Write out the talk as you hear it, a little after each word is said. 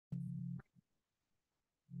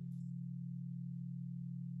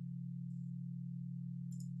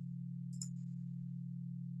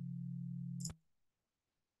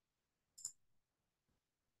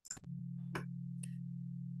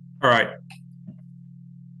All right.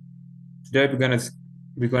 Today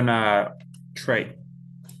we're gonna trade.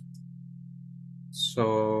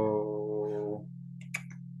 So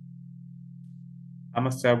I'm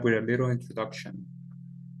gonna start with a little introduction.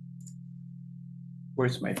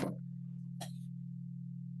 Where's my phone?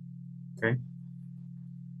 Okay.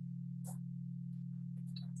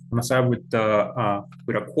 I'm gonna start with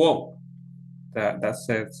a quote that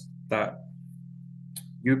says that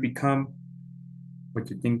you become what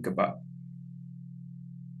you think about.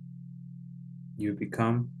 You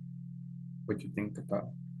become what you think about.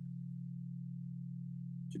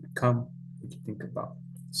 You become what you think about.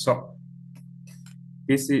 So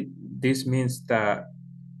this means that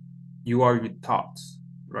you are your thoughts,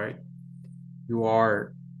 right? You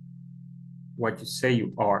are what you say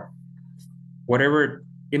you are. Whatever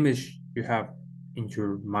image you have in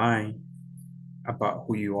your mind about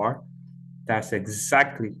who you are, that's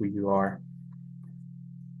exactly who you are.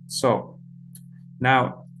 So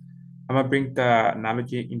now I'm gonna bring the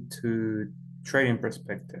analogy into trading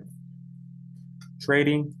perspective.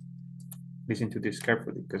 Trading, listen to this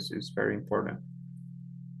carefully because it's very important.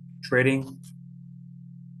 Trading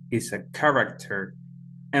is a character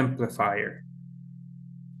amplifier.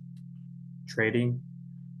 Trading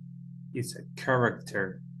is a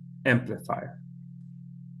character amplifier,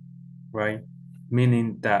 right?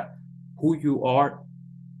 Meaning that who you are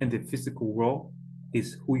in the physical world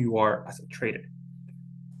is who you are as a trader.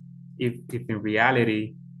 If in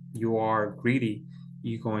reality you are greedy,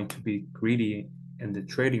 you're going to be greedy in the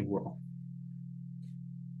trading world.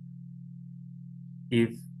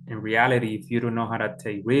 If in reality, if you don't know how to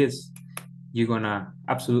take risks, you're gonna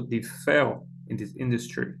absolutely fail in this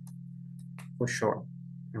industry for sure.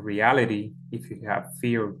 In reality, if you have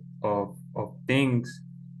fear of things,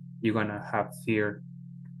 you're gonna have fear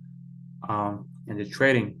in the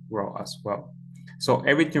trading world as well. So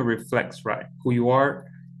everything reflects, right, who you are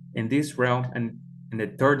in this realm, and in the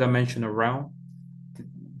third dimensional realm,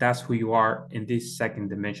 that's who you are in this second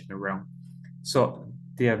dimensional realm. So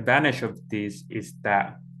the advantage of this is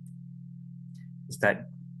that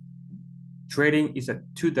trading is a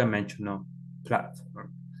two-dimensional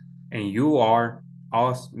platform, and you are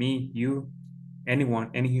us, me, you,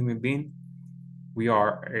 anyone, any human being. We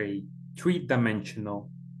are a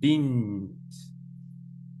three-dimensional beings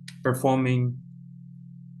performing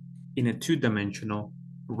in a two-dimensional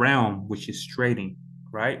realm, which is trading,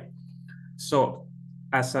 right? So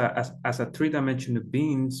as a three-dimensional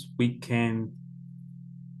beings, we can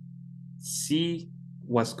see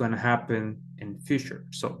what's going to happen in the future.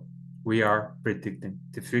 So we are predicting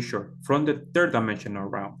the future from the third dimensional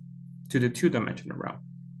realm to the two-dimensional realm,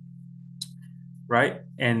 right?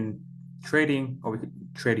 And trading or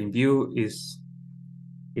trading view is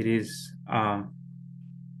the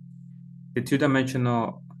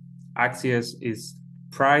two-dimensional axis is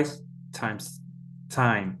price times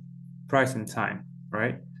time, price and time,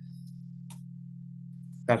 right?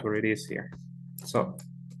 That's what it is here. So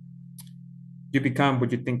you become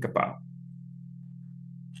what you think about.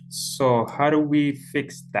 So how do we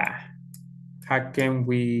fix that? How can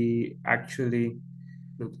we actually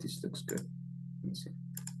look? This looks good. Let me see.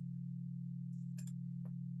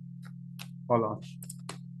 Hold on.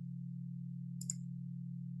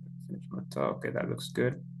 Finish my talk. Okay, that looks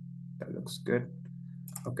good. That looks good.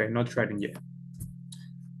 Okay, not trading yet.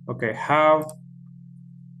 Okay, how?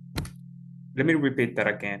 Let me repeat that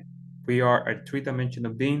again. We are a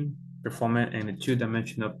three-dimensional being performing in a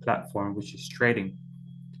two-dimensional platform, which is trading.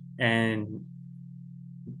 And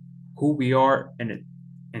who we are in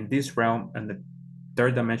this realm and the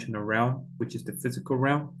third dimensional realm, which is the physical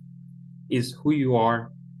realm, is who you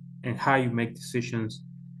are and how you make decisions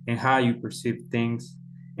and how you perceive things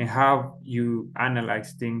and how you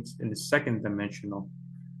analyze things in the second dimensional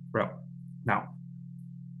realm. Now,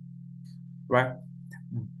 right?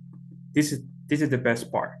 This is the best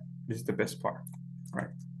part. This is the best part,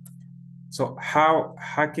 right? So how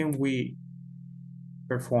can we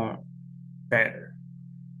perform better,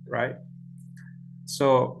 right?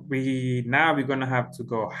 So we're gonna have to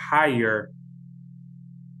go higher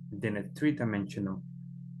than a three-dimensional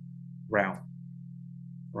realm,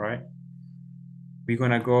 right? We're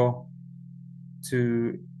gonna go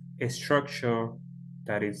to a structure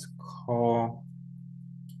that is called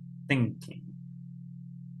thinking,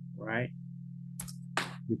 right?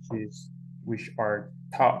 Which are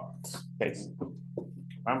thoughts, basically.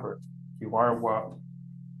 Remember, you are what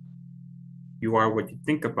you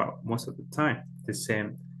think about most of the time. The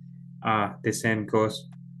same goes.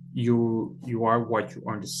 You are what you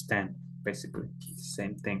understand, basically. It's the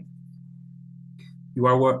same thing. You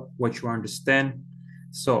are what you understand.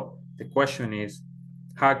 So the question is,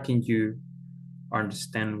 how can you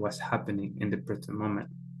understand what's happening in the present moment,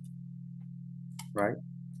 right?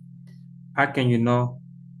 How can you know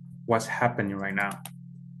what's happening right now?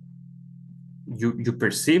 You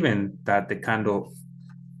perceiving that the candle,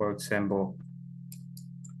 for example,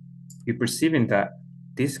 you're perceiving that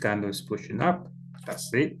this candle is pushing up.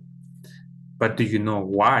 That's it. But do you know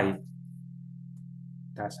why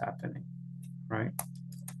that's happening, right?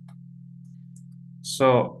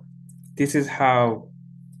 So this is how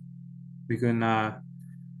we're gonna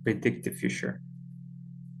predict the future.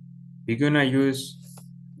 We're gonna use,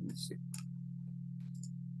 let's see,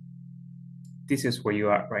 this is where you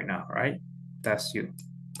are right now, right? That's you,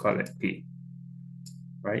 call it P,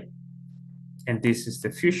 right? And this is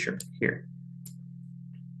the future here,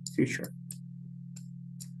 future.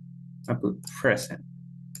 I put present.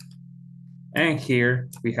 And here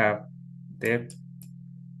we have the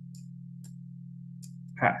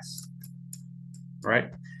past,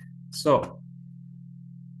 right? So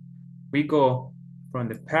we go from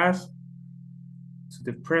the past to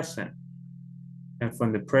the present, and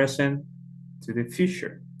from the present to the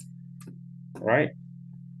future, right?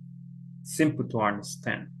 Simple to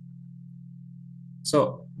understand.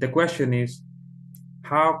 So the question is,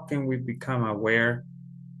 how can we become aware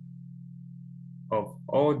of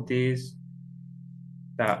all this,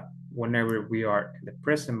 that whenever we are in the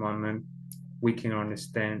present moment, we can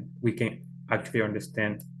actually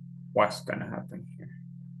understand what's gonna happen here,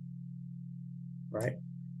 right?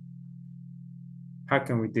 How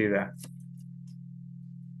can we do that?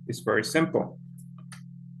 It's very simple.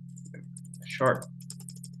 Short.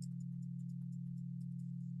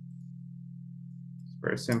 It's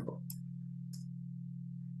very simple.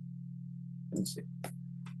 Let me see.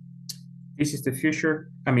 This is the future.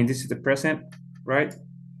 This is the present, right?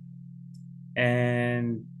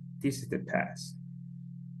 And this is the past.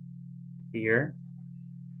 Here,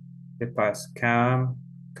 the past come,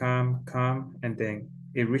 and then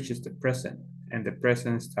it reaches the present, and the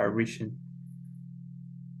present start reaching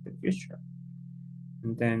the future.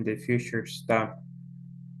 And then the future stop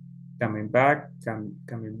coming back,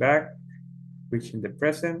 reaching the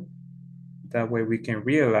present. That way we can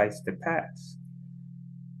realize the past,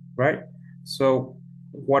 right? So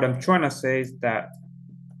what I'm trying to say is that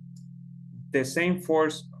the same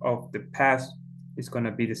force of the past is going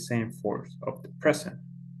to be the same force of the present,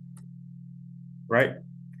 right?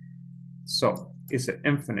 So it's an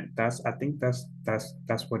infinite. I think that's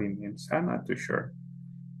what it means. I'm not too sure.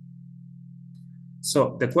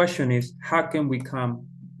 So the question is, how can we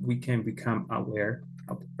can become aware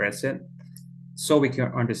of the present so we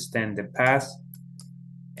can understand the past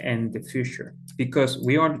and the future? Because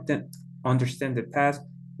we understand the past,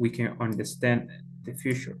 we can understand the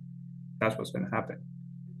future. That's what's going to happen.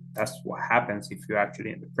 That's what happens if you're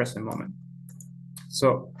actually in the present moment.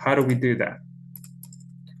 So how do we do that?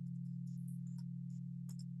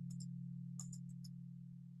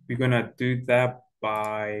 We're going to do that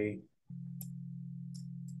by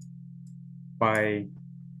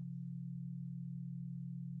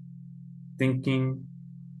thinking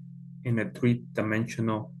in a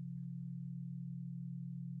three-dimensional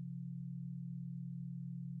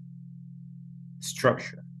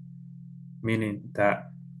structure, meaning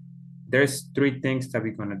that there's three things that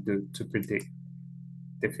we're going to do to predict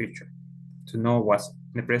the future, to know what's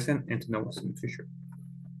in the present and to know what's in the future.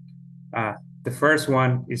 The first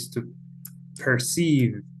one is to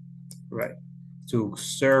perceive, right? To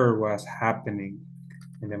observe what's happening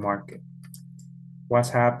in the market. What's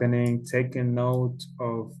happening, taking note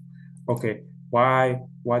of, okay, why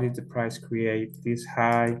did the price create this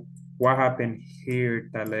high? What happened here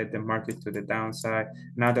that led the market to the downside?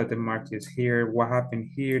 Now that the market is here, what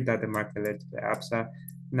happened here that the market led to the upside?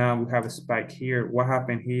 Now we have a spike here. What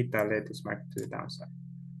happened here that led this market to the downside?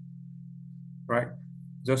 Right?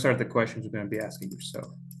 Those are the questions you're going to be asking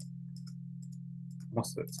yourself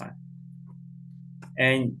most of the time.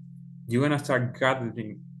 And you're going to start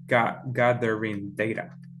gathering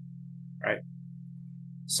data, right?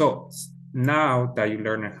 So now that you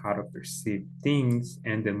learn how to perceive things,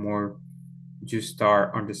 and the more you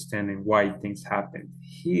start understanding why things happen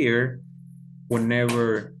here,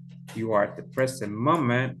 whenever you are at the present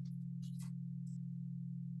moment,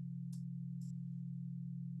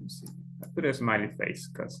 let me see, I put a smiley face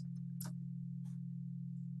because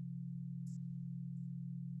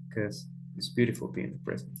it's beautiful being the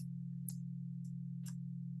present,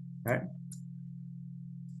 right?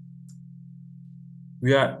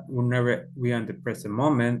 Whenever we are in the present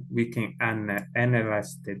moment, we can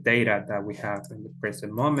analyze the data that we have in the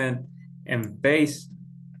present moment, and based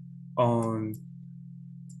on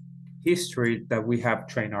history that we have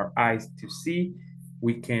trained our eyes to see,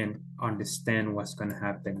 we can understand what's going to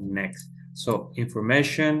happen next. So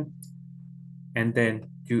information, and then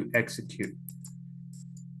you execute.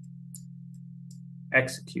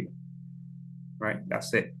 Execute, right?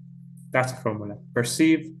 That's it. That's a formula.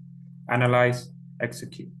 Perceive, analyze,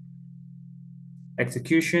 execute.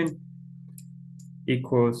 Execution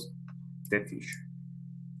equals the future.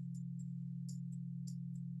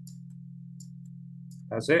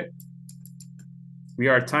 That's it. We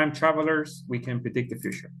are time travelers. We can predict the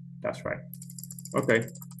future. That's right. Okay.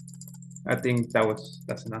 I think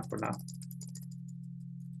that's enough for now.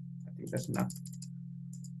 I think that's enough.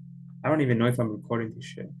 I don't even know if I'm recording this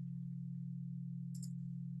shit.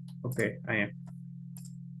 Okay, I am.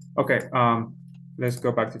 Okay, let's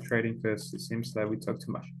go back to trading because it seems like we talked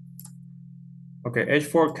too much. Okay,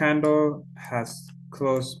 H4 candle has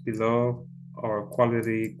closed below our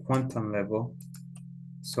quality quantum level.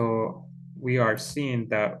 So we are seeing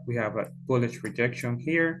that we have a bullish rejection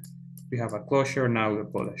here. We have a closure, now we're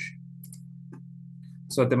bullish.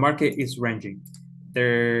 So the market is ranging.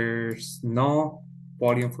 There's no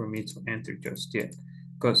volume for me to enter just yet.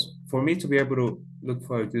 Because for me to be able to look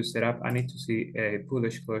for a good setup, I need to see a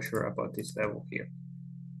bullish closure about this level here.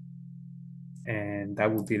 And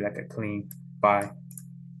that would be like a clean buy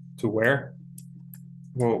to where?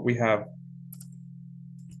 Well, we have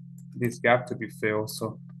this gap to be filled.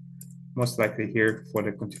 So most likely here for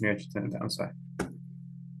the continuation to the downside.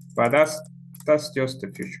 But that's just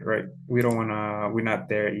the future, right? We don't wanna, we're not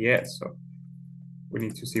there yet. So we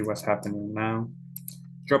need to see what's happening now.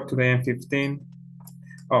 Drop to the M15.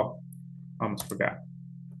 Oh, almost forgot.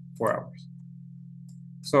 4 hours.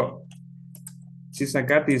 So since I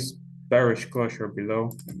got this bearish closure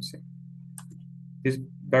below, let me see. This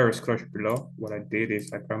bearish closure below, what I did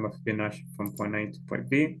is I grabbed my Fibonacci from point A to point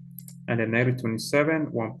B, and the negative 27,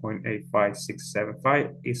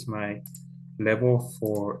 1.85675 is my level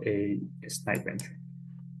for a snipe entry.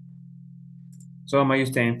 So I'm gonna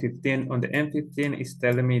use the M15. On the M15, it's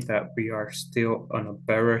telling me that we are still on a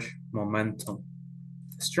bearish momentum.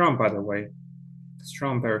 Strong, by the way,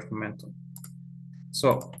 strong bearish momentum.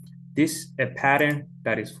 So this a pattern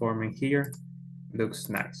that is forming here looks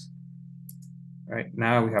nice. Right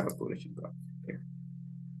now we have a bullish engulf here.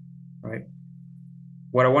 Right.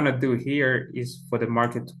 What I want to do here is for the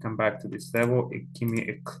market to come back to this level. It give me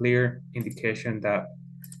a clear indication that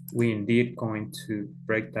we indeed going to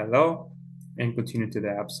break that low and continue to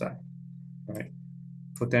the upside, right?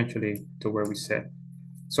 Potentially to where we said.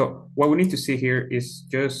 So what we need to see here is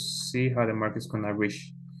just see how the market's gonna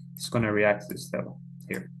reach, it's gonna react to this level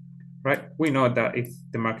here, right? We know that if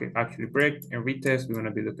the market actually break and retest, we're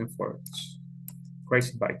gonna be looking for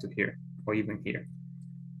crazy buy to here or even here.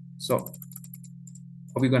 So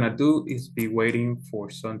what we're gonna do is be waiting for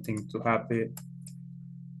something to happen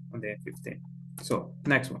on the F15. So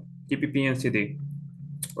next one, GBP and CD,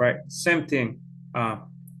 right? Same thing.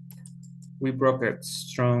 We broke a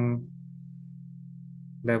strong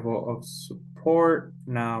level of support.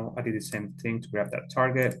 Now I did the same thing to grab that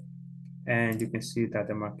target, and you can see that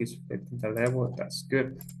the market is reflecting the level. That's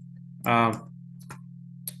good.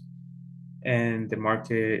 And the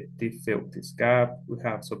market did fill this gap. We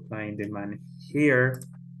have supply and demand here,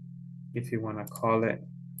 if you want to call it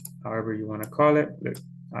however you want to call it. Look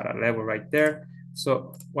at a level right there.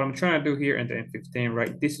 So what I'm trying to do here in the M15,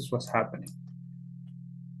 right, this is what's happening.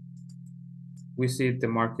 We see the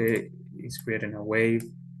market is creating a wave,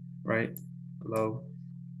 right, low,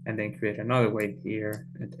 and then create another wave here,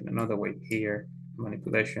 and then another wave here,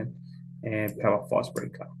 manipulation, and we have a false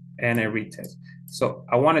breakout and a retest. So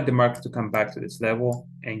I wanted the market to come back to this level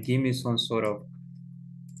and give me some sort of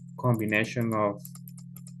combination of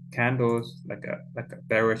candles, like a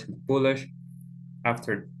bearish and bullish,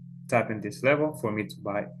 after tapping this level for me to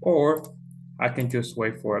buy, or I can just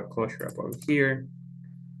wait for a closure up over here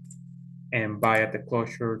and buy at the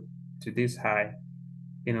closure to this high.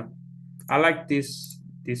 You know, I like this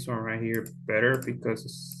one right here better because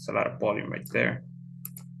it's a lot of volume right there.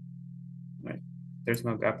 Right, there's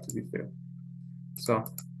no gap to be filled. So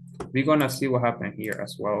we're gonna see what happened here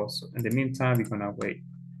as well. So in the meantime, we're gonna wait.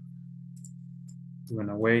 We're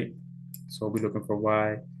gonna wait. So we're looking for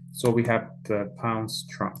Y. So we have the pound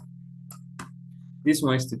strong. This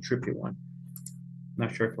one is the tricky one.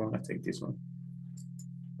 Not sure if I want to take this one.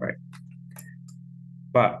 Right.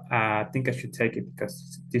 But I think I should take it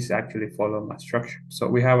because this actually follows my structure. So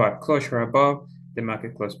we have a closure above, the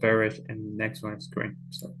market closed bearish, and the next one is green.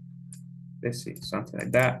 So let's see, something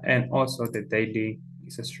like that. And also the daily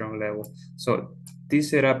is a strong level. So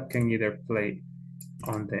this setup can either play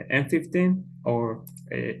on the M15 or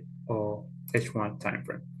H1 time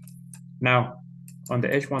frame. Now, On the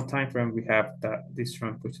H1 time frame, we have that this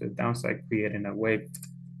trend pushes the downside, creating a wave.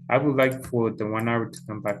 I would like for the 1 hour to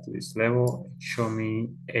come back to this level and show me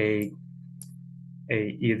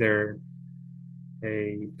either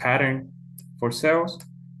a pattern for sales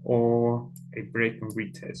or a break and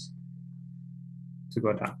retest to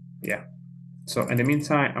go down. Yeah. So in the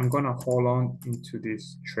meantime, I'm gonna hold on into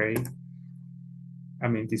this trade. I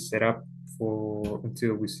mean this setup for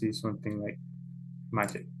until we see something like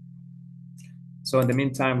magic. So in the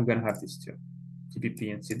meantime, we're gonna have these two,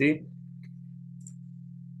 GBP and CD.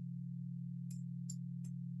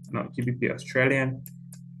 No, GBP Australian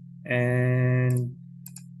and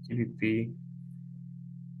GBP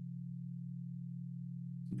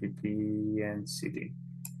and CD.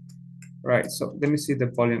 Right, so let me see the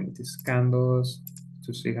volume of these candles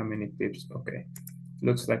to see how many pips. Okay,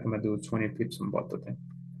 looks like I'm gonna do 20 pips on both of them.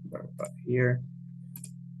 But here,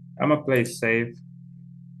 I'm gonna play safe.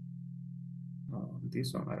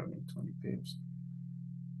 This one, I don't need 20 pips.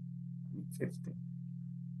 I need 50,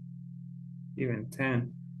 even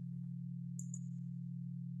 10.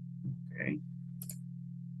 Okay,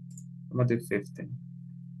 I'm gonna do 15.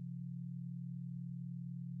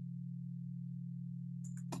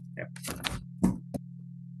 Yep.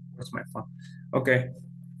 Where's my phone? Okay.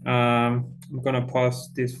 I'm gonna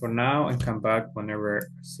pause this for now and come back whenever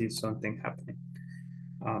I see something happening.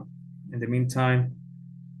 In the meantime,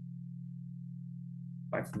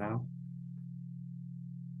 bye for now.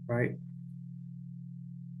 Right?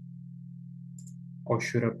 Or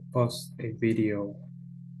should I post a video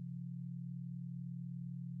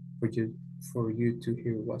for you to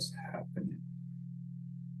hear what's happening?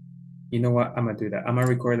 You know what? I'm gonna do that. I'm gonna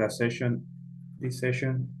record that session, this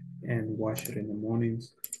session, and watch it in the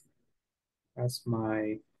mornings. That's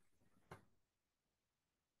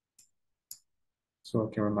so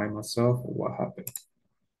I can remind myself of what happened.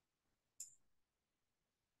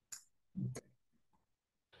 Okay.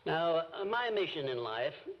 Now, my mission in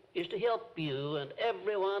life is to help you and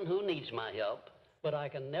everyone who needs my help, but I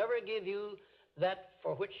can never give you that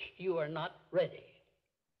for which you are not ready.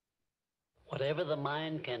 Whatever the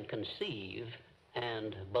mind can conceive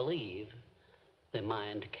and believe, the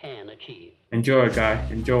mind can achieve. Enjoy, guy.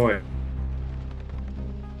 Enjoy.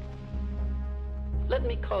 Let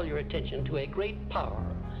me call your attention to a great power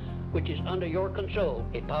which is under your control,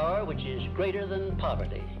 a power which is greater than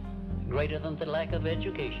poverty, greater than the lack of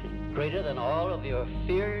education, greater than all of your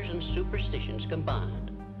fears and superstitions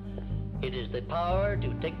combined. It is the power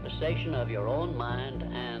to take possession of your own mind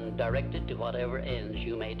and direct it to whatever ends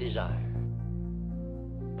you may desire.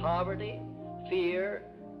 Poverty, fear,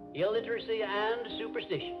 illiteracy, and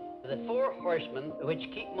superstition, the four horsemen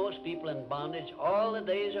which keep most people in bondage all the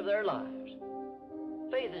days of their lives.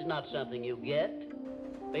 Faith is not something you get.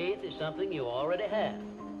 Faith is something you already have.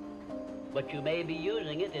 But you may be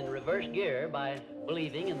using it in reverse gear by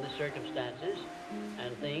believing in the circumstances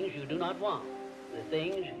and things you do not want, the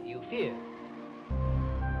things you fear.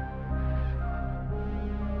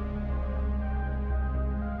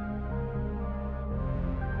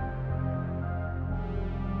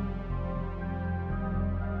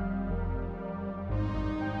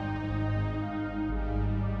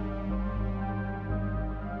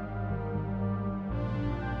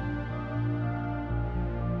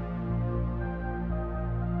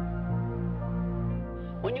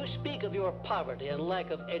 When you speak of your poverty and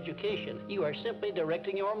lack of education, you are simply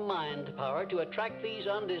directing your mind power to attract these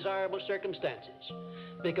undesirable circumstances.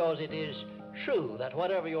 Because it is true that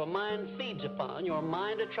whatever your mind feeds upon, your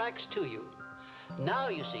mind attracts to you. Now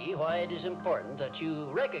you see why it is important that you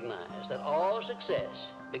recognize that all success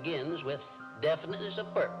begins with definiteness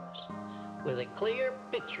of purpose, with a clear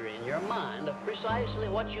picture in your mind of precisely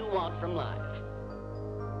what you want from life.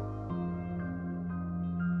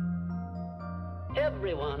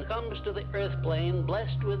 Everyone comes to the earth plane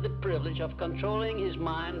blessed with the privilege of controlling his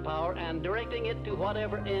mind power and directing it to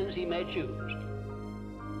whatever ends he may choose.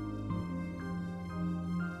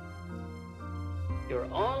 Your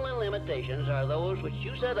only limitations are those which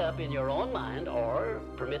you set up in your own mind or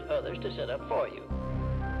permit others to set up for you.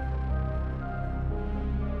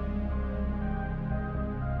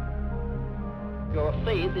 Your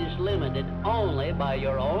faith is limited only by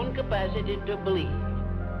your own capacity to believe.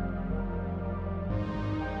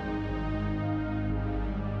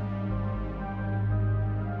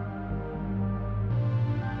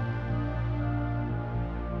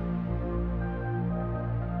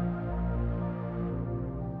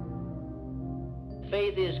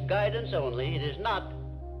 Faith is guidance only. It is not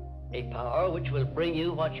a power which will bring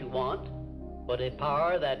you what you want, but a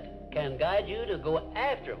power that can guide you to go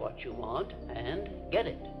after what you want and get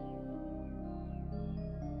it.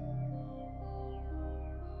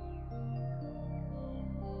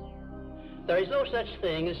 There is no such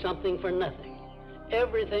thing as something for nothing.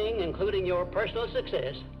 Everything, including your personal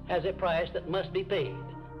success, has a price that must be paid.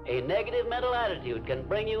 A negative mental attitude can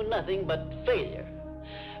bring you nothing but failure.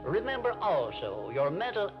 Remember also, your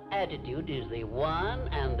mental attitude is the one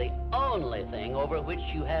and the only thing over which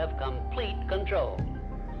you have complete control.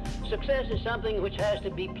 Success is something which has to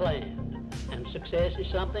be planned, and success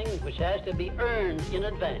is something which has to be earned in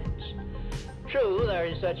advance. True, there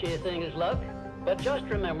is such a thing as luck, but just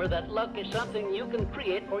remember that luck is something you can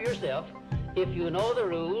create for yourself if you know the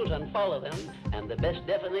rules and follow them, and the best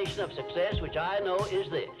definition of success, which I know, is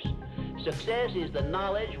this. Success is the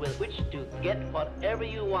knowledge with which to get whatever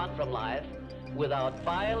you want from life without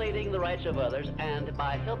violating the rights of others and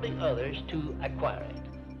by helping others to acquire it.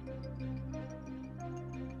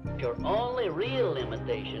 Your only real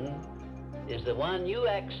limitation is the one you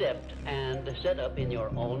accept and set up in your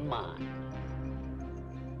own mind.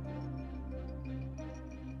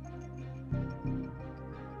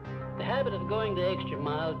 The habit of going the extra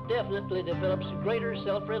mile definitely develops greater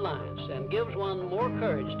self-reliance and gives one more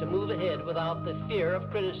courage to move ahead without the fear of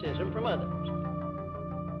criticism from others.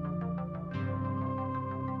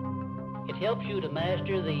 It helps you to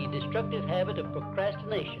master the destructive habit of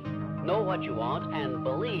procrastination. Know what you want and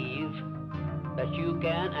believe that you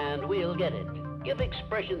can and will get it. Give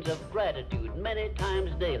expressions of gratitude many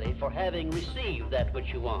times daily for having received that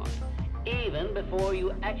which you want, even before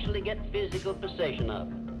you actually get physical possession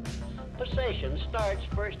of it. Possession starts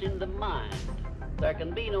first in the mind. There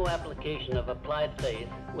can be no application of applied faith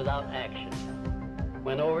without action.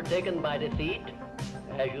 When overtaken by defeat,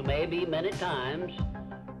 as you may be many times,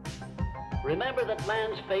 remember that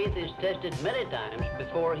man's faith is tested many times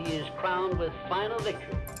before he is crowned with final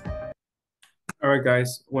victory. All right,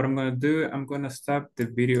 guys, what I'm gonna do, I'm gonna stop the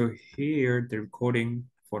video here, the recording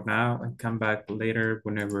for now, and come back later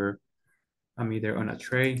whenever I'm either on a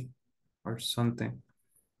trade or something,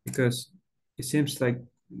 because it seems like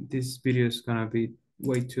this video is gonna be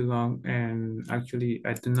way too long, and actually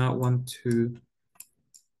I do not want to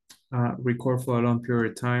record for a long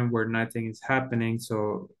period of time where nothing is happening,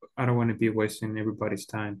 so I don't want to be wasting everybody's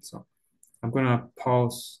time. So I'm gonna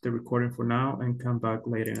pause the recording for now and come back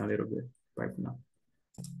later in a little bit. Bye for now.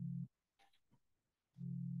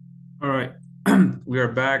 All right, we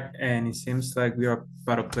are back, and it seems like we are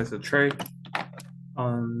about to place a trade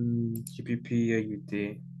on GBP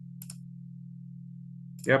AUD.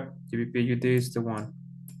 Yep, GBP AUD is the one.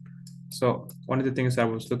 So one of the things I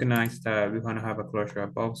was looking at is that we're gonna have a closure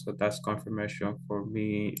above, so that's confirmation for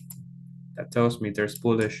me. That tells me there's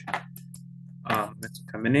bullish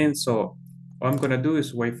coming in. So what I'm gonna do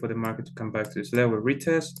is wait for the market to come back to this level,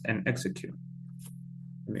 retest, and execute.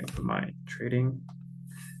 Let me open my trading.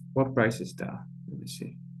 What price is that? Let me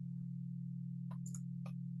see.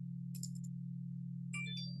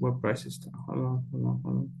 What price is that? Hold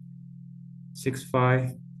on.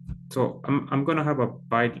 6.5. So I'm gonna have a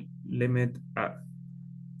buy limit at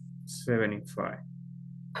 75.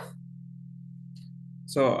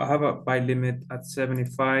 So I have a buy limit at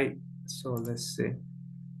 75. So let's see.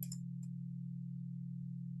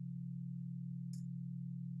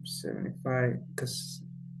 75, because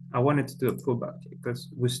I wanted to do a pullback because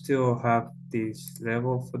we still have this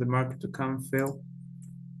level for the market to come fill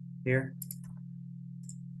here.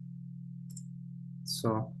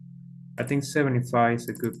 So I think 75 is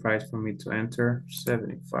a good price for me to enter.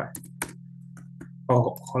 75.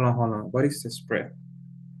 Oh, hold on. What is the spread?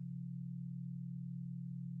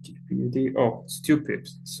 GBP. Oh, it's 2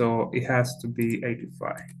 pips. So it has to be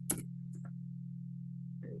 85.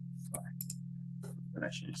 85. I'm gonna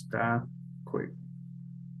change that quick.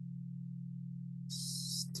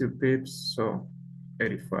 2 pips, so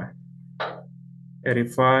 85.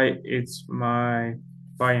 85, it's my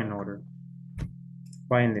buying order.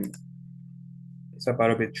 Buying limit. It's about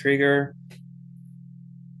to be triggered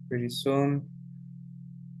pretty soon.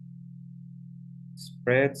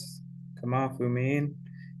 Spreads, come on, fill me in.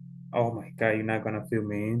 Oh my God, you're not gonna fill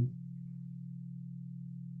me in.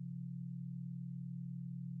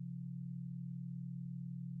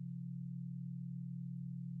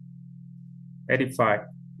 $85.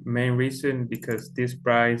 Main reason because this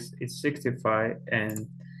price is 65 and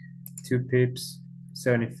 2 pips,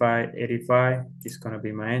 75, 85 is gonna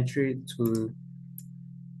be my entry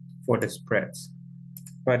for the spreads.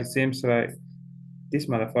 But it seems like these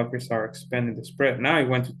motherfuckers are expanding the spread. Now it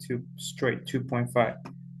went to 2 straight, 2.5.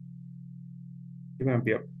 You're gonna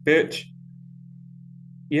be a bitch.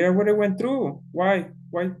 Yeah, what it went through? Why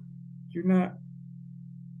you not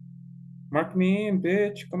mark me in,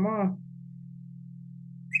 bitch? Come on.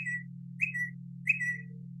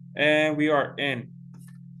 And we are in.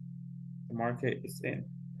 The market is in.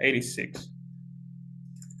 86.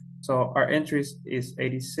 So our entries is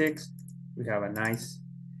 86. We have a nice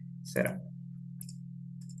setup.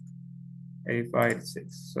 85,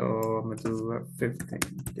 86. So I'm gonna do 15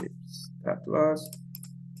 pips that loss.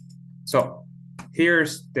 So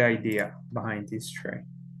here's the idea behind this trade.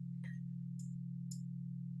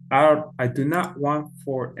 I do not want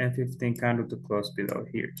for N15 candle to close below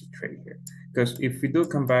here to trade here. Because if we do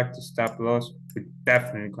come back to stop loss, we're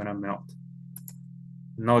definitely gonna melt.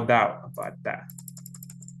 No doubt about that.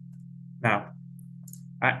 Now,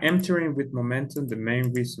 I'm entering with momentum. The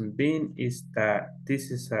main reason being is that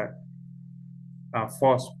this is a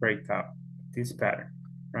false breakout, this pattern,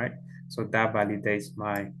 right? So that validates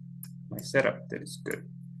my setup that is good.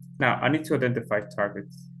 Now, I need to identify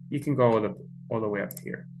targets. You can go all the way up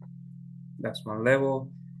here. That's one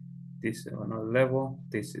level. This is another level.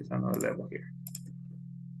 This is another level here.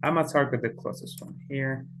 I'm gonna target the closest one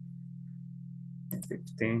here.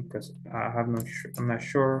 15, because I'm not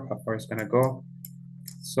sure how far it's gonna go.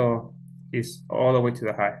 So it's all the way to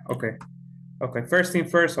the high. Okay. Okay. First thing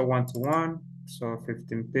first, a 1-to-1. So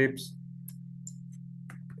 15 pips.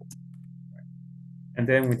 And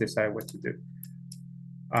then we decide what to do.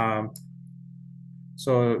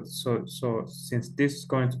 So since this is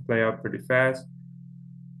going to play out pretty fast,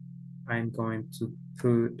 I'm going to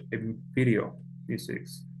put a video music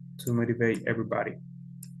to motivate everybody,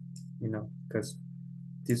 you know, because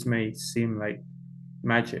this may seem like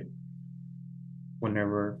magic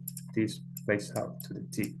whenever this plays out to the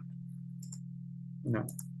T, you know.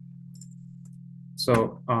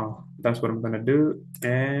 So that's what I'm gonna do,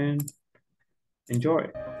 and enjoy.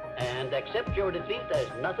 And accept your defeat as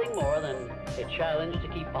nothing more than a challenge to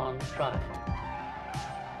keep on trying.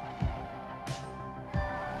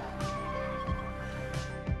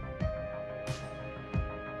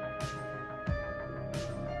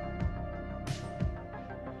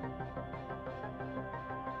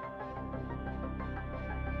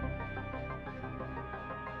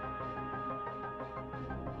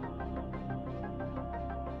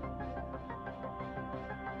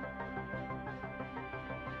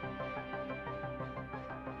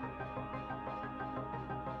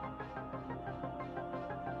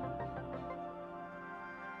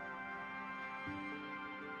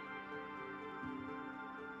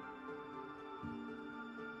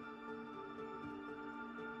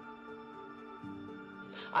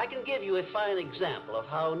 I can give you a fine example of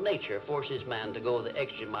how nature forces man to go the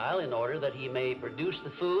extra mile in order that he may produce the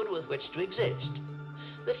food with which to exist.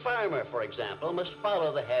 The farmer, for example, must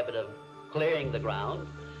follow the habit of clearing the ground,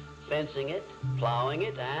 fencing it, plowing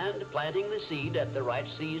it, and planting the seed at the right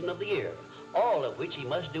season of the year, all of which he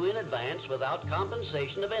must do in advance without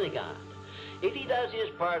compensation of any kind. If he does his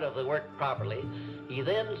part of the work properly, he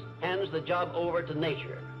then hands the job over to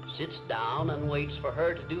nature, sits down and waits for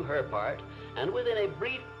her to do her part, and within a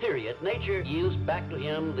brief period, nature yields back to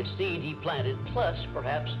him the seed he planted, plus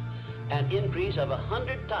perhaps an increase of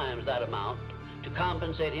 100 times that amount to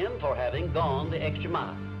compensate him for having gone the extra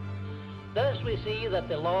mile. Thus we see that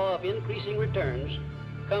the law of increasing returns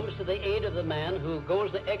comes to the aid of the man who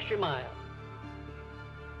goes the extra mile.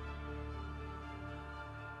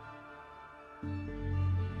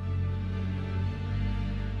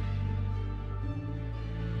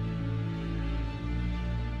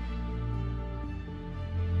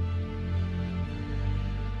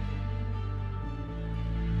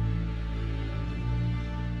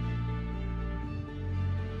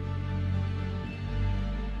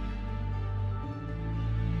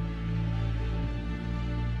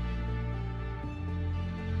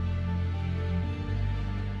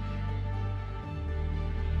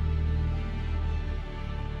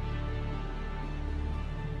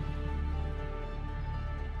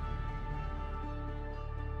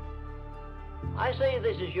 I say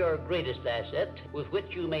this is your greatest asset with which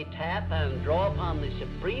you may tap and draw upon the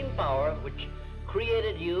supreme power which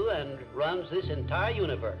created you and runs this entire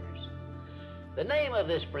universe. The name of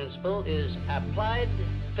this principle is applied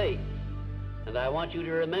faith, and I want you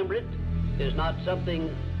to remember it. It is not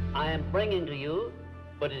something I am bringing to you,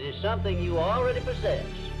 but it is something you already possess,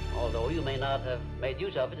 although you may not have made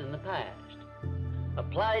use of it in the past.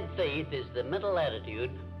 Applied faith is the mental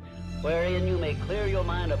attitude wherein you may clear your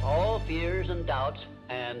mind of all fears and doubts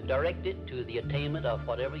and direct it to the attainment of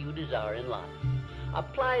whatever you desire in life.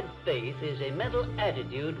 Applied faith is a mental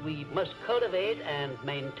attitude we must cultivate and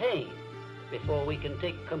maintain before we can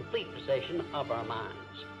take complete possession of our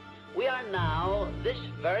minds. We are now, this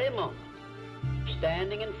very moment,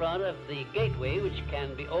 standing in front of the gateway which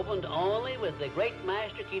can be opened only with the great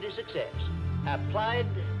master key to success, applied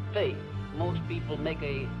faith. Most people make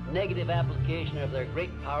a negative application of their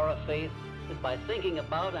great power of faith by thinking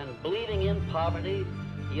about and believing in poverty,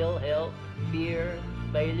 ill health, fear,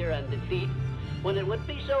 failure, and defeat, when it would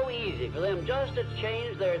be so easy for them just to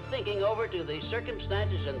change their thinking over to the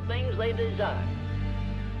circumstances and things they desire.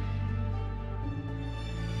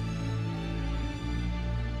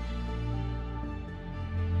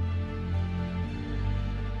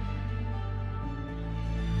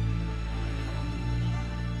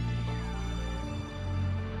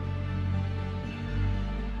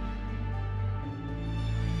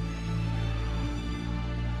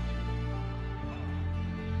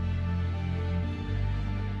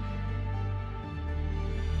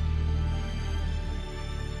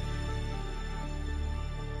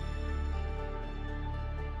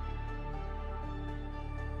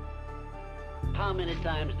 How many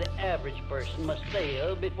times the average person must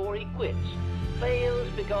fail before he quits? Fails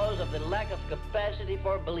because of the lack of capacity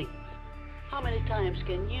for belief. How many times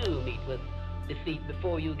can you meet with defeat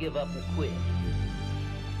before you give up and quit?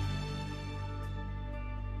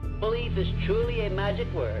 Belief is truly a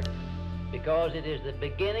magic word because it is the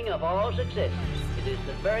beginning of all success. It is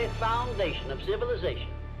the very foundation of civilization.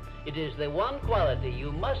 It is the one quality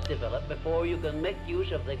you must develop before you can make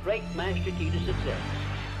use of the great master key to success.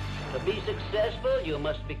 To be successful, you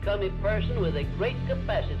must become a person with a great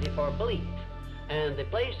capacity for belief. And the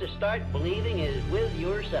place to start believing is with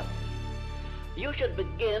yourself. You should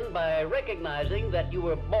begin by recognizing that you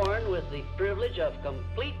were born with the privilege of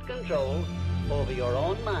complete control over your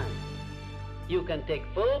own mind. You can take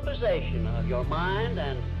full possession of your mind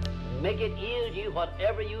and make it yield you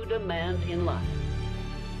whatever you demand in life.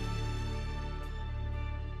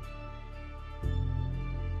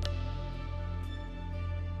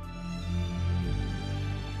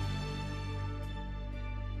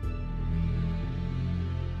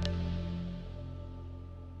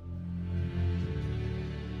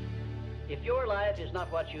 If your life is not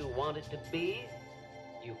what you want it to be,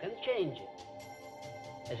 you can change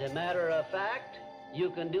it. As a matter of fact, you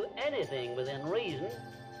can do anything within reason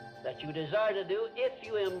that you desire to do if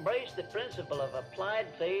you embrace the principle of applied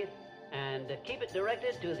faith and keep it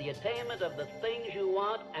directed to the attainment of the things you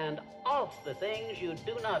want and off the things you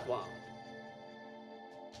do not want.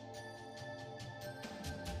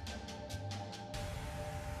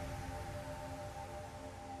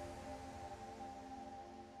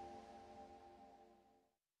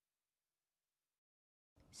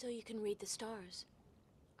 So you can read the stars.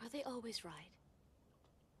 Are they always right?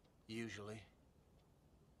 Usually.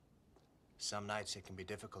 Some nights it can be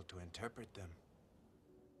difficult to interpret them.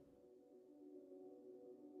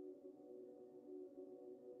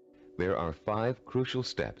 There are 5 crucial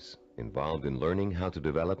steps involved in learning how to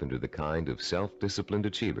develop into the kind of self-disciplined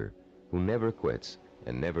achiever who never quits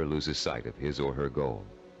and never loses sight of his or her goal.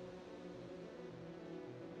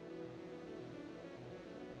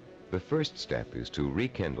 The first step is to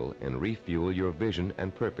rekindle and refuel your vision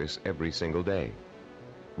and purpose every single day.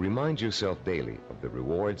 Remind yourself daily of the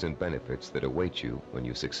rewards and benefits that await you when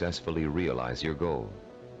you successfully realize your goal.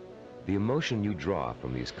 The emotion you draw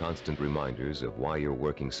from these constant reminders of why you're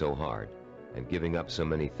working so hard and giving up so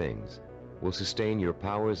many things will sustain your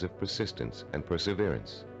powers of persistence and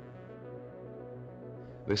perseverance.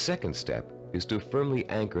 The second step is to firmly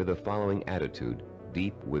anchor the following attitude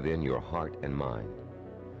deep within your heart and mind.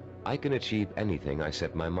 I can achieve anything I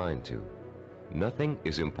set my mind to. Nothing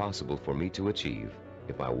is impossible for me to achieve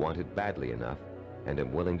if I want it badly enough and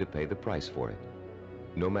am willing to pay the price for it.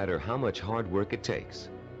 No matter how much hard work it takes,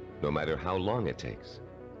 no matter how long it takes,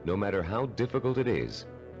 no matter how difficult it is,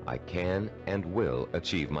 I can and will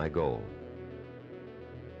achieve my goal.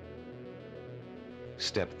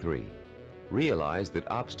 Step 3. Realize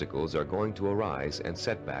that obstacles are going to arise and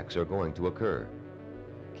setbacks are going to occur.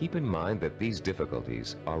 Keep in mind that these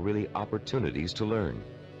difficulties are really opportunities to learn.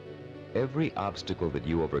 Every obstacle that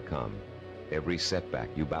you overcome, every setback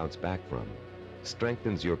you bounce back from,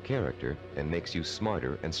 strengthens your character and makes you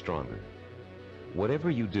smarter and stronger. Whatever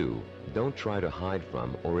you do, don't try to hide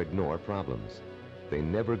from or ignore problems. They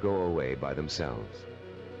never go away by themselves.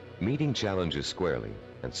 Meeting challenges squarely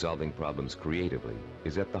and solving problems creatively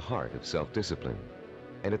is at the heart of self-discipline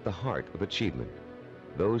and at the heart of achievement.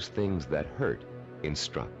 Those things that hurt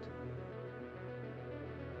instruct.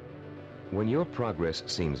 When your progress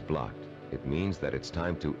seems blocked, it means that it's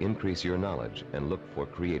time to increase your knowledge and look for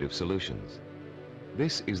creative solutions.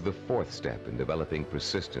 This is the 4th step in developing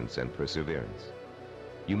persistence and perseverance.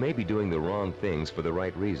 You may be doing the wrong things for the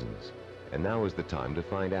right reasons, and now is the time to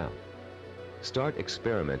find out. Start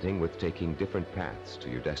experimenting with taking different paths to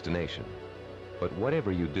your destination. But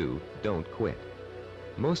whatever you do, don't quit.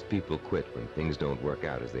 Most people quit when things don't work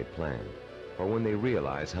out as they planned, or when they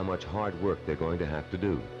realize how much hard work they're going to have to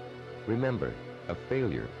do. Remember, a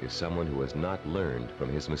failure is someone who has not learned from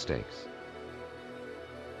his mistakes.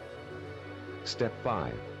 Step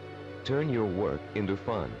 5. Turn your work into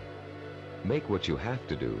fun. Make what you have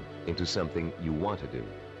to do into something you want to do.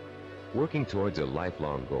 Working towards a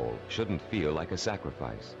lifelong goal shouldn't feel like a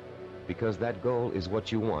sacrifice, because that goal is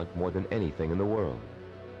what you want more than anything in the world.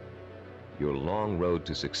 Your long road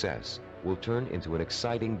to success will turn into an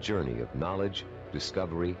exciting journey of knowledge,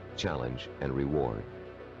 discovery, challenge, and reward.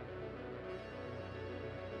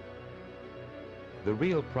 The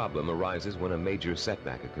real problem arises when a major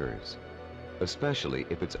setback occurs, especially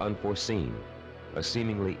if it's unforeseen. A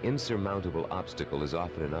seemingly insurmountable obstacle is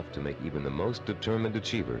often enough to make even the most determined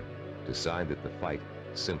achiever decide that the fight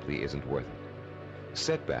simply isn't worth it.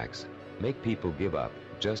 Setbacks make people give up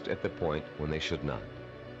just at the point when they should not.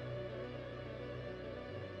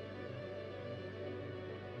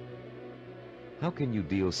 How can you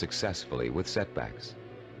deal successfully with setbacks?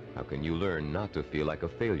 How can you learn not to feel like a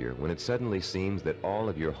failure when it suddenly seems that all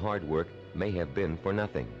of your hard work may have been for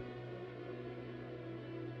nothing?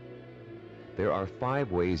 There are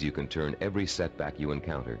 5 ways you can turn every setback you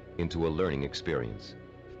encounter into a learning experience.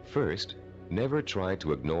 First, never try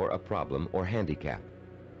to ignore a problem or handicap.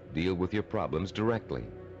 Deal with your problems directly.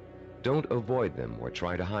 Don't avoid them or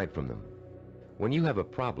try to hide from them. When you have a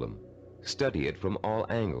problem, study it from all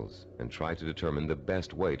angles and try to determine the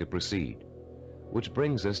best way to proceed. Which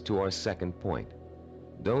brings us to our second point.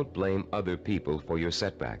 Don't blame other people for your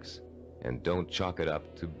setbacks, and don't chalk it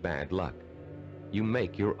up to bad luck. You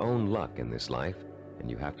make your own luck in this life,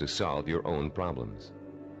 and you have to solve your own problems.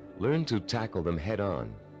 Learn to tackle them head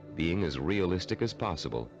on, being as realistic as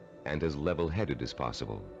possible and as level-headed as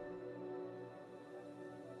possible.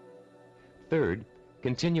 Third,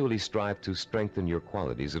 continually strive to strengthen your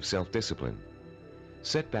qualities of self-discipline.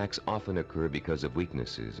 Setbacks often occur because of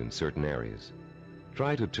weaknesses in certain areas.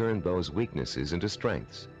 Try to turn those weaknesses into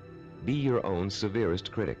strengths. Be your own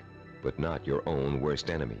severest critic, but not your own worst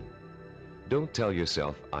enemy. Don't tell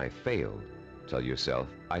yourself, I failed. Tell yourself,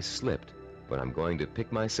 I slipped, but I'm going to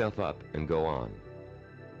pick myself up and go on.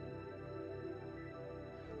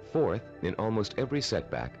 Fourth, in almost every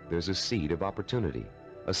setback, there's a seed of opportunity,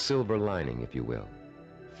 a silver lining, if you will.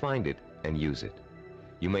 Find it and use it.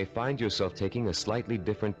 You may find yourself taking a slightly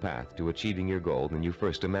different path to achieving your goal than you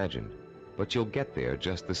first imagined, but you'll get there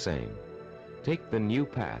just the same. Take the new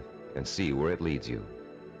path and see where it leads you.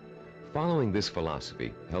 Following this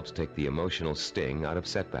philosophy helps take the emotional sting out of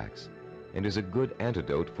setbacks and is a good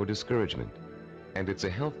antidote for discouragement. And it's a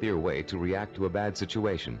healthier way to react to a bad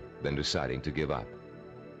situation than deciding to give up.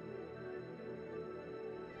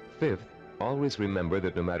 Fifth, always remember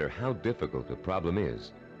that no matter how difficult a problem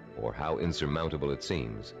is, or how insurmountable it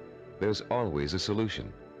seems, there's always a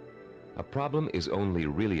solution. A problem is only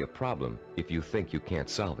really a problem if you think you can't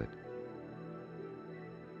solve it.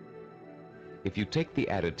 If you take the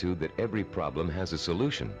attitude that every problem has a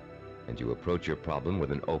solution, and you approach your problem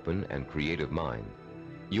with an open and creative mind,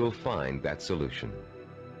 you'll find that solution.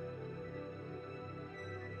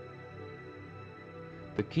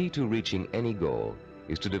 The key to reaching any goal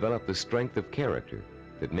is to develop the strength of character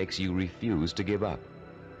that makes you refuse to give up,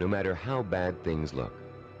 no matter how bad things look.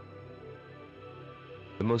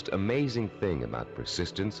 The most amazing thing about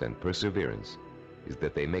persistence and perseverance is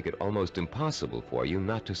that they make it almost impossible for you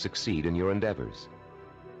not to succeed in your endeavors.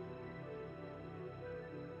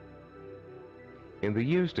 In the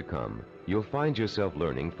years to come, you'll find yourself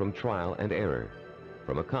learning from trial and error,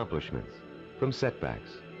 from accomplishments, from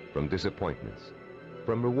setbacks, from disappointments,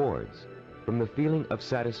 from rewards, from the feeling of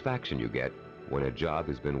satisfaction you get when a job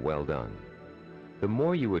has been well done. The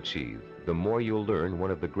more you achieve, the more you'll learn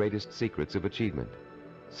one of the greatest secrets of achievement.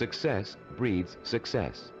 Success breeds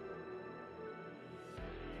success.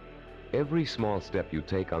 Every small step you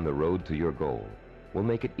take on the road to your goal will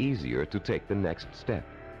make it easier to take the next step.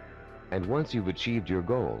 And once you've achieved your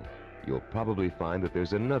goal, you'll probably find that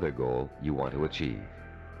there's another goal you want to achieve.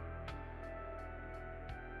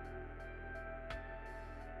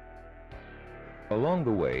 Along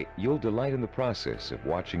the way, you'll delight in the process of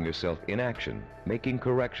watching yourself in action, making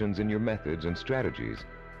corrections in your methods and strategies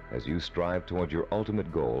as you strive toward your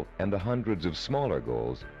ultimate goal and the hundreds of smaller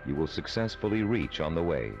goals you will successfully reach on the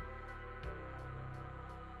way.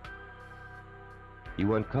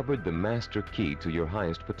 You uncovered the master key to your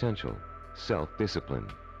highest potential, self-discipline.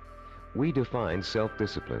 We define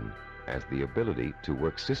self-discipline as the ability to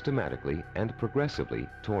work systematically and progressively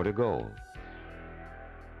toward a goal.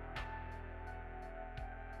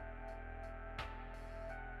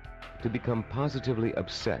 To become positively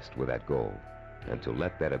obsessed with that goal, and to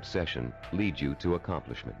let that obsession lead you to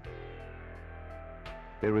accomplishment.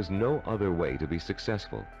 There is no other way to be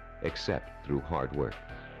successful, except through hard work.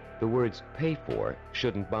 The words pay for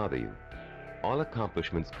shouldn't bother you. All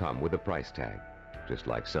accomplishments come with a price tag, just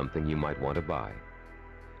like something you might want to buy.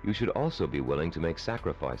 You should also be willing to make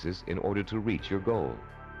sacrifices in order to reach your goal.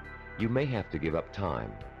 You may have to give up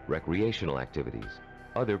time, recreational activities,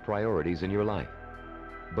 other priorities in your life.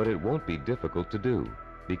 But it won't be difficult to do,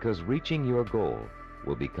 because reaching your goal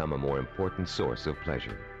will become a more important source of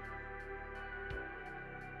pleasure.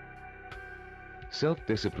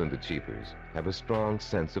 Self-disciplined achievers have a strong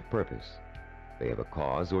sense of purpose. They have a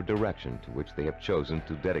cause or direction to which they have chosen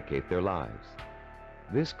to dedicate their lives.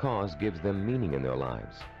 This cause gives them meaning in their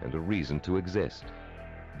lives and a reason to exist.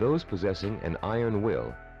 Those possessing an iron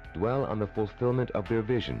will dwell on the fulfillment of their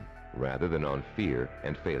vision rather than on fear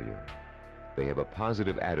and failure. They have a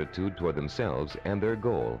positive attitude toward themselves and their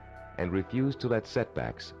goal and refuse to let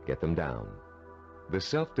setbacks get them down. The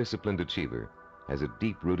self-disciplined achiever has a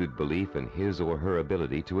deep-rooted belief in his or her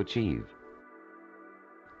ability to achieve.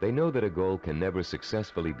 They know that a goal can never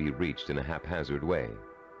successfully be reached in a haphazard way.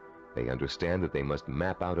 They understand that they must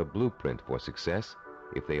map out a blueprint for success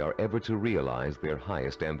if they are ever to realize their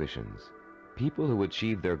highest ambitions. People who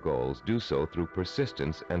achieve their goals do so through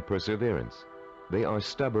persistence and perseverance. They are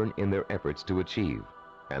stubborn in their efforts to achieve,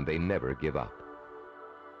 and they never give up.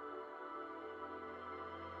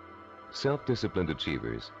 Self-disciplined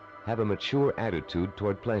achievers have a mature attitude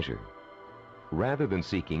toward pleasure. Rather than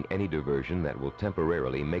seeking any diversion that will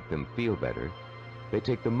temporarily make them feel better, they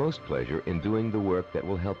take the most pleasure in doing the work that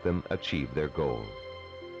will help them achieve their goal.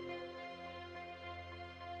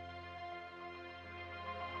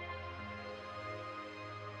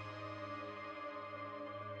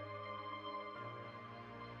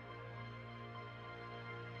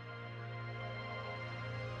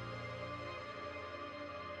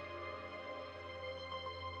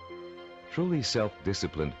 Truly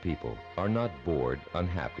self-disciplined people are not bored,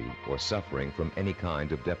 unhappy, or suffering from any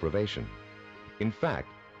kind of deprivation. In fact,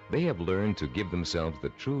 they have learned to give themselves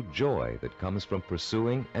the true joy that comes from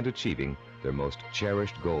pursuing and achieving their most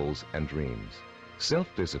cherished goals and dreams.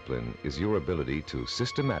 Self-discipline is your ability to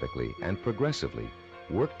systematically and progressively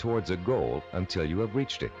work towards a goal until you have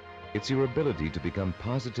reached it. It's your ability to become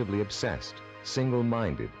positively obsessed,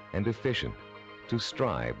 single-minded, and efficient, to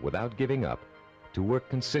strive without giving up, to work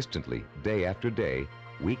consistently day after day,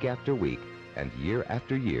 week after week, and year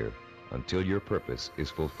after year until your purpose is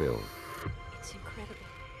fulfilled. It's incredible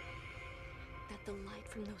that the light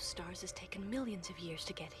from those stars has taken millions of years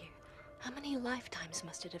to get here. How many lifetimes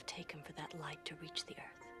must it have taken for that light to reach the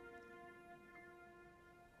Earth?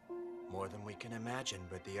 More than we can imagine,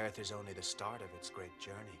 but the Earth is only the start of its great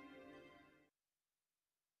journey.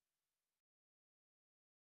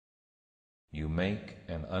 You make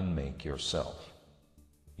and unmake yourself.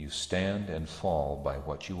 You stand and fall by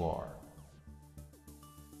what you are.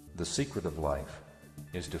 The secret of life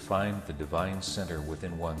is to find the divine center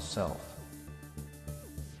within oneself.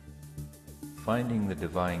 Finding the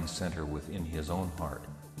divine center within his own heart,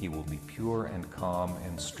 he will be pure and calm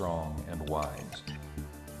and strong and wise.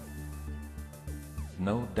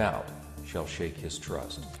 No doubt shall shake his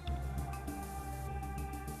trust.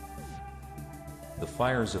 The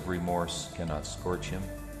fires of remorse cannot scorch him,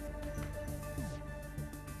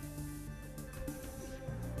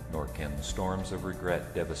 nor can the storms of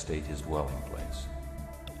regret devastate his dwelling place.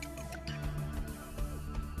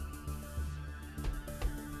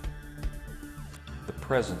 The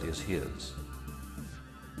present is his.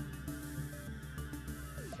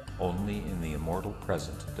 Only in the immortal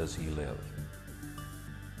present does he live.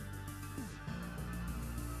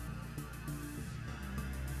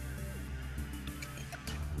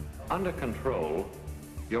 Under control,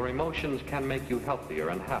 your emotions can make you healthier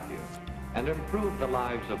and happier and improve the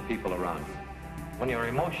lives of people around you. When your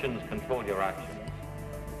emotions control your actions,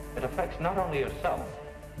 it affects not only yourself,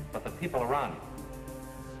 but the people around you.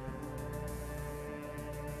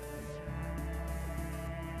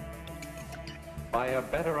 By a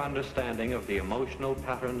better understanding of the emotional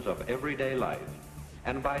patterns of everyday life,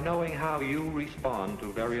 and by knowing how you respond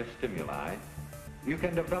to various stimuli, you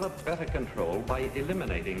can develop better control by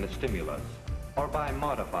eliminating the stimulus, or by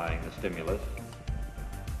modifying the stimulus,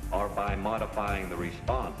 or by modifying the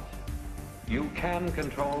response. You can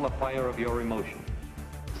control the fire of your emotions.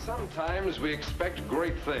 Sometimes we expect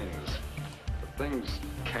great things, but things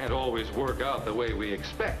can't always work out the way we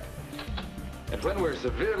expect. And when we're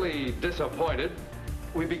severely disappointed,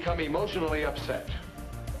 we become emotionally upset.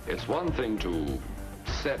 It's one thing to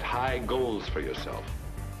set high goals for yourself.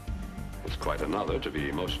 It's quite another to be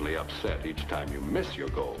emotionally upset each time you miss your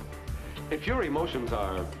goal. If your emotions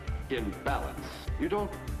are in balance, you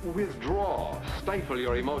don't withdraw, stifle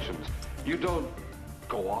your emotions. You don't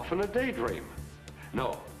go off in a daydream.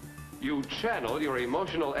 No, you channel your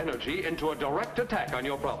emotional energy into a direct attack on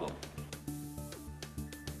your problem.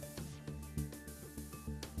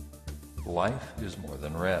 Life is more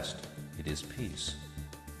than rest, it is peace.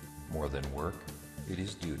 More than work, it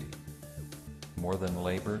is duty. More than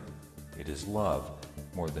labor, it is love.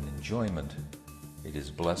 More than enjoyment, it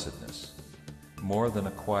is blessedness. More than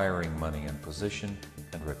acquiring money and position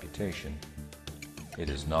and reputation, it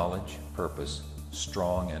is knowledge, purpose,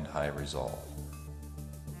 strong and high resolve.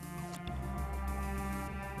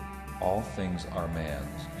 All things are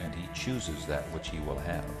man's, and he chooses that which he will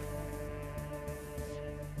have.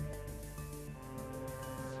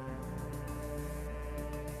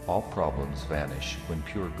 All problems vanish when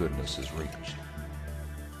pure goodness is reached.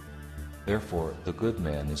 Therefore, the good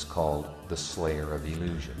man is called the slayer of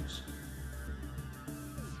illusions.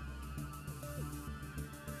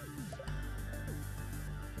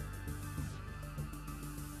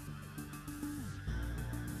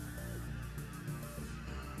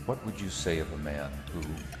 What would you say of a man who,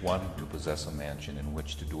 wanting to possess a mansion in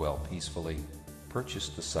which to dwell peacefully,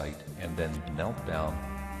 purchased the site and then knelt down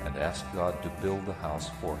and asked God to build the house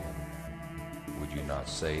for him? Would you not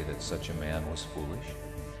say that such a man was foolish?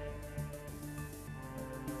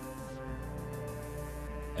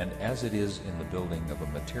 And as it is in the building of a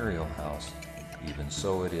material house, even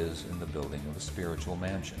so it is in the building of a spiritual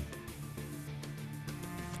mansion.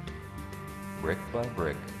 Brick by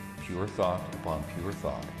brick, pure thought upon pure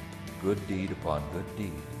thought, good deed upon good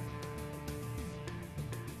deed.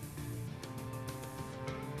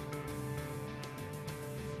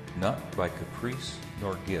 Not by caprice,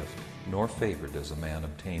 nor gift, nor favor does a man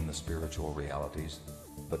obtain the spiritual realities,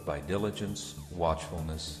 but by diligence,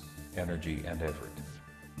 watchfulness, energy, and effort.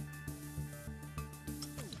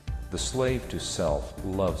 The slave to self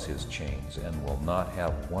loves his chains and will not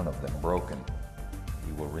have one of them broken.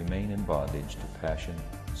 He will remain in bondage to passion,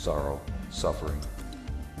 sorrow, suffering.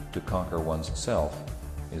 To conquer one's self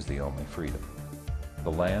is the only freedom.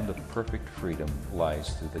 The land of perfect freedom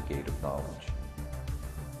lies through the gate of knowledge.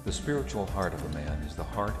 The spiritual heart of a man is the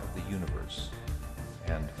heart of the universe,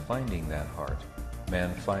 and finding that heart,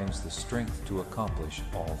 man finds the strength to accomplish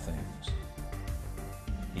all things.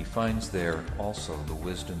 He finds there also the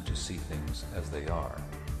wisdom to see things as they are.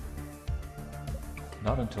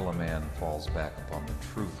 Not until a man falls back upon the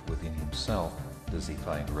truth within himself does he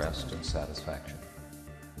find rest and satisfaction.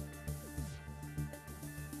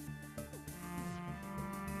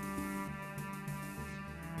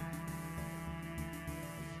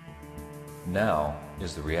 Now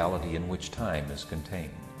is the reality in which time is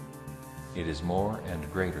contained. It is more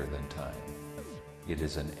and greater than time. It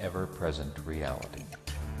is an ever-present reality.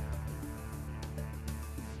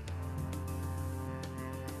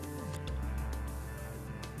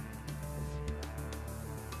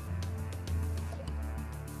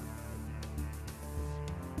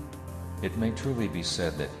 It may truly be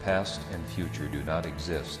said that past and future do not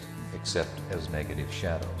exist except as negative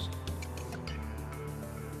shadows.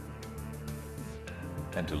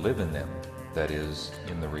 And to live in them, that is,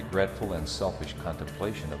 in the regretful and selfish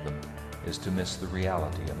contemplation of them, is to miss the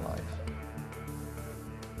reality in life.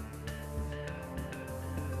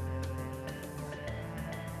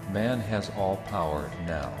 Man has all power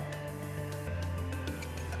now.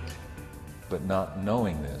 But not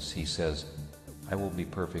knowing this, he says, I will be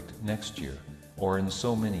perfect next year, or in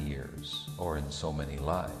so many years, or in so many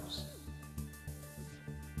lives.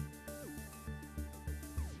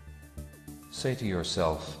 Say to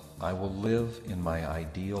yourself, I will live in my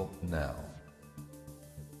ideal now.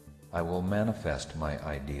 I will manifest my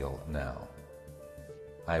ideal now.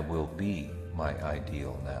 I will be my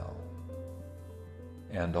ideal now.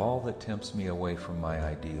 And all that tempts me away from my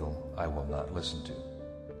ideal, I will not listen to.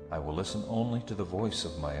 I will listen only to the voice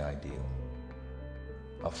of my ideal.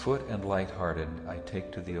 Afoot and light-hearted, I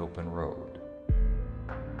take to the open road.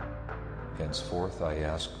 Henceforth I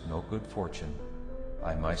ask no good fortune.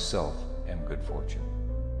 I myself am good fortune.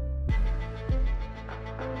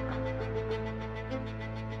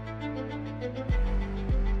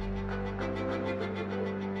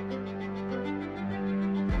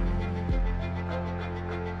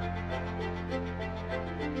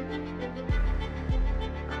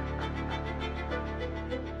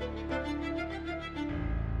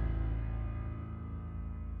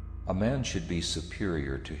 A man should be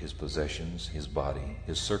superior to his possessions, his body,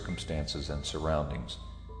 his circumstances and surroundings,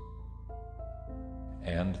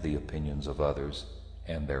 and the opinions of others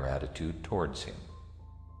and their attitude towards him.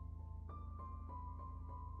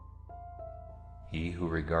 He who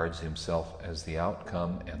regards himself as the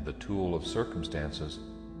outcome and the tool of circumstances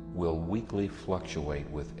will weakly fluctuate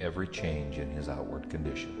with every change in his outward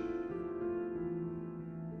condition.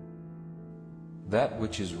 That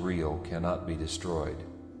which is real cannot be destroyed,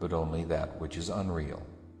 but only that which is unreal.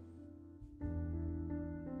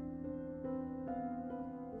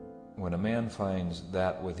 When a man finds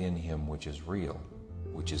that within him which is real,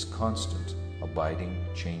 which is constant, abiding,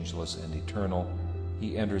 changeless, and eternal,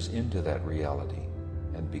 he enters into that reality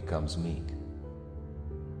and becomes meek.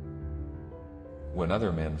 When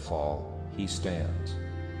other men fall, he stands.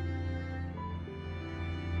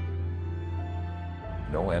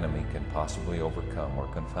 No enemy can possibly overcome or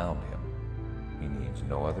confound him. He needs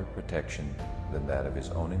no other protection than that of his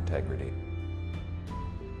own integrity.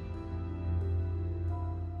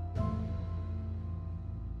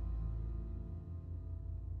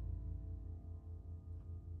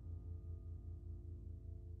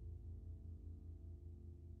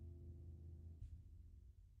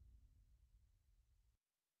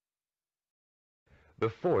 The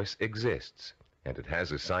force exists, and it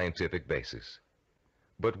has a scientific basis.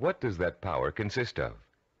 But what does that power consist of?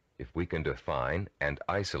 If we can define and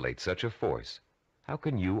isolate such a force, how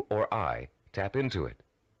can you or I tap into it?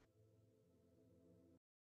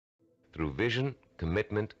 Through vision,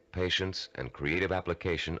 commitment, patience, and creative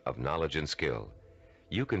application of knowledge and skill,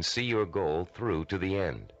 you can see your goal through to the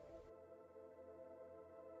end.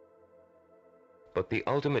 But the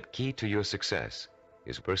ultimate key to your success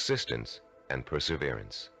is persistence and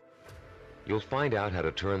perseverance. You'll find out how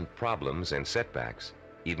to turn problems and setbacks,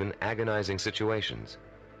 even agonizing situations,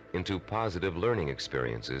 into positive learning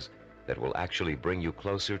experiences that will actually bring you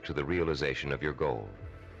closer to the realization of your goal.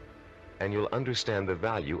 And you'll understand the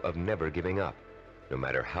value of never giving up, no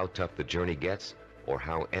matter how tough the journey gets or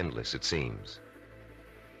how endless it seems.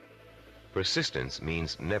 Persistence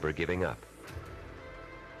means never giving up.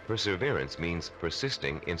 Perseverance means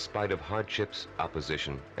persisting in spite of hardships,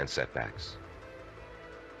 opposition, and setbacks.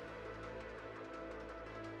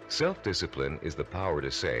 Self-discipline is the power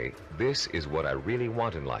to say, this is what I really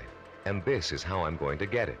want in life, and this is how I'm going to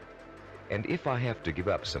get it. And if I have to give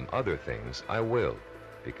up some other things, I will,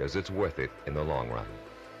 because it's worth it in the long run.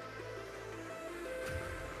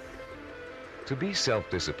 To be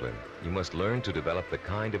self-disciplined, you must learn to develop the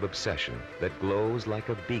kind of obsession that glows like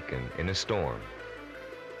a beacon in a storm.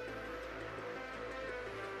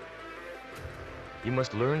 You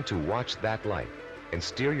must learn to watch that light and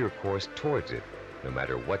steer your course towards it, no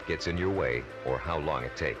matter what gets in your way or how long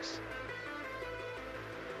it takes.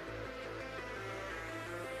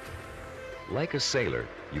 Like a sailor,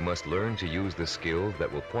 you must learn to use the skills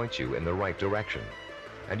that will point you in the right direction,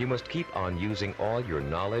 and you must keep on using all your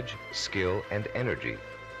knowledge, skill, and energy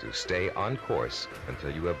to stay on course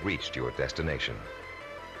until you have reached your destination.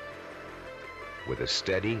 With a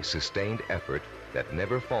steady, sustained effort that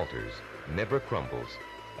never falters, never crumbles,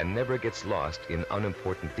 and never gets lost in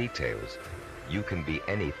unimportant details, you can be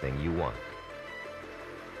anything you want.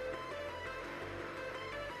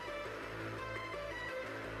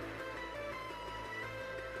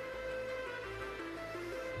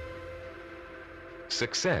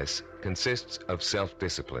 Success consists of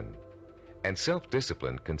self-discipline, and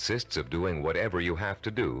self-discipline consists of doing whatever you have to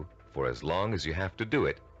do for as long as you have to do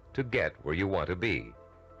it to get where you want to be.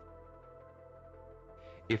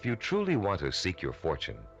 If you truly want to seek your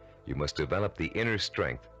fortune, you must develop the inner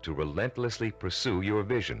strength to relentlessly pursue your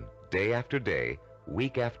vision day after day,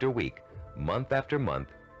 week after week, month after month,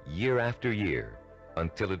 year after year,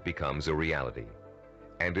 until it becomes a reality.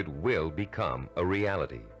 And it will become a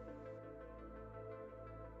reality.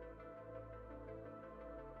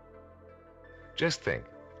 Just think,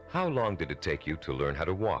 how long did it take you to learn how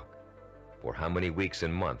to walk? For how many weeks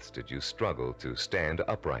and months did you struggle to stand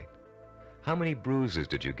upright? How many bruises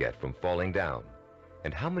did you get from falling down?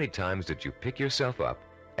 And how many times did you pick yourself up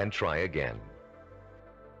and try again?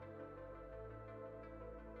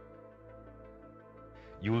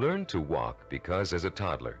 You learned to walk because as a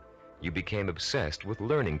toddler, you became obsessed with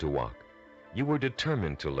learning to walk. You were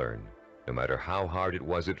determined to learn, no matter how hard it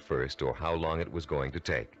was at first or how long it was going to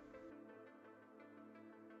take.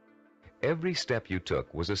 Every step you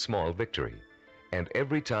took was a small victory, and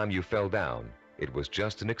every time you fell down, it was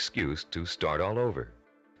just an excuse to start all over.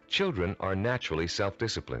 Children are naturally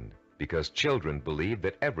self-disciplined because children believe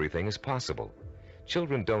that everything is possible.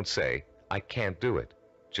 Children don't say, I can't do it.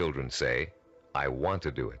 Children say, I want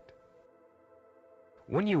to do it.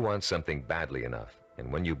 When you want something badly enough,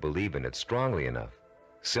 and when you believe in it strongly enough,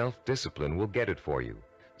 self-discipline will get it for you.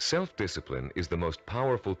 Self-discipline is the most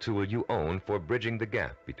powerful tool you own for bridging the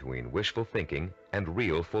gap between wishful thinking and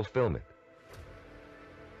real fulfillment.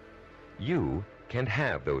 You can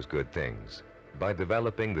have those good things by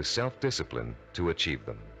developing the self-discipline to achieve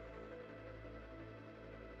them.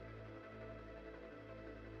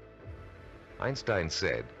 Einstein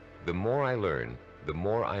said, "The more I learn, the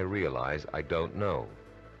more I realize I don't know.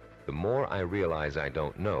 The more I realize I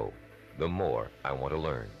don't know, the more I want to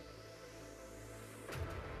learn."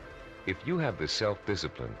 If you have the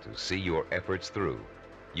self-discipline to see your efforts through,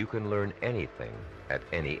 you can learn anything at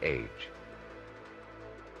any age.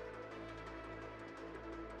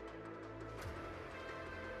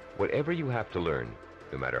 Whatever you have to learn,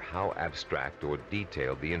 no matter how abstract or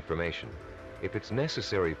detailed the information, if it's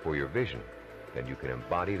necessary for your vision, then you can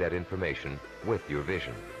embody that information with your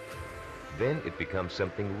vision. Then it becomes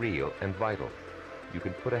something real and vital. You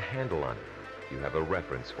can put a handle on it. You have a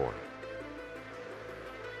reference for it.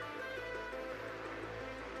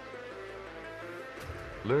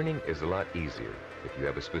 Learning is a lot easier if you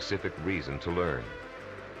have a specific reason to learn.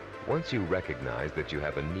 Once you recognize that you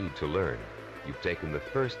have a need to learn, you've taken the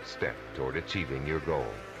first step toward achieving your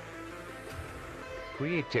goal.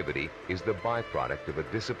 Creativity is the byproduct of a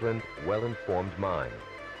disciplined, well-informed mind.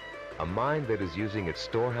 A mind that is using its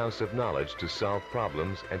storehouse of knowledge to solve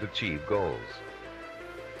problems and achieve goals.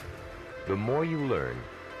 The more you learn,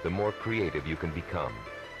 the more creative you can become.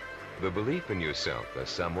 The belief in yourself as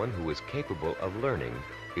someone who is capable of learning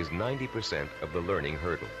is 90% of the learning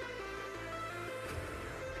hurdle.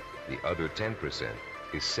 The other 10%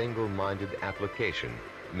 is single-minded application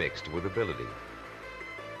mixed with ability.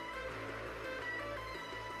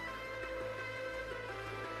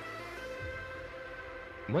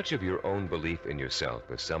 Much of your own belief in yourself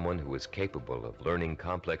as someone who is capable of learning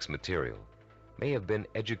complex material may have been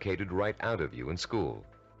educated right out of you in school.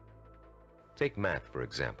 Take math, for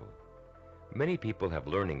example. Many people have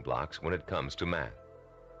learning blocks when it comes to math.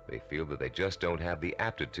 They feel that they just don't have the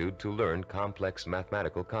aptitude to learn complex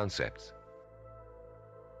mathematical concepts.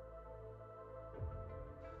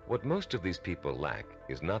 What most of these people lack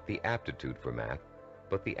is not the aptitude for math,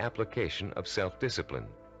 but the application of self-discipline.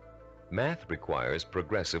 Math requires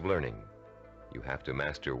progressive learning. You have to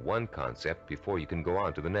master one concept before you can go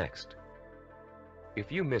on to the next.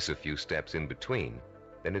 If you miss a few steps in between,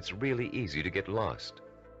 then it's really easy to get lost.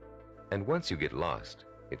 And once you get lost,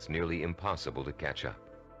 it's nearly impossible to catch up.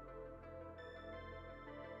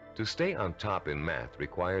 To stay on top in math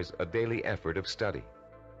requires a daily effort of study.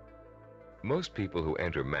 Most people who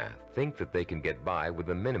enter math think that they can get by with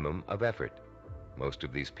a minimum of effort. Most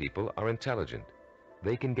of these people are intelligent.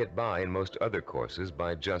 They can get by in most other courses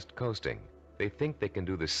by just coasting. They think they can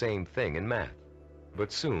do the same thing in math.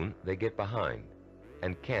 But soon they get behind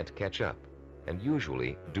and can't catch up, and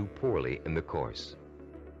usually do poorly in the course.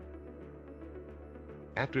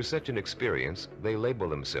 After such an experience, they label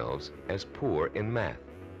themselves as poor in math.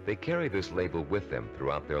 They carry this label with them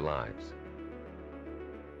throughout their lives.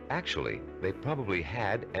 Actually, they probably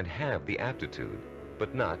had and have the aptitude,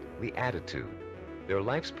 but not the attitude. Their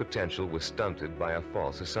life's potential was stunted by a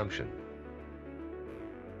false assumption.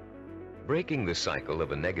 Breaking the cycle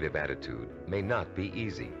of a negative attitude may not be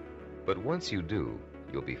easy, but once you do,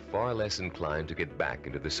 you'll be far less inclined to get back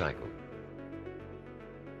into the cycle.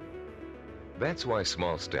 That's why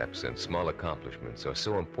small steps and small accomplishments are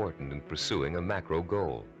so important in pursuing a macro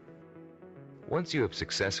goal. Once you have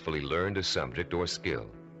successfully learned a subject or skill,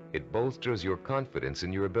 it bolsters your confidence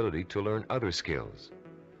in your ability to learn other skills.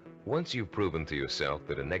 Once you've proven to yourself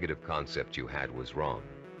that a negative concept you had was wrong,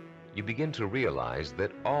 you begin to realize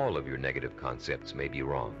that all of your negative concepts may be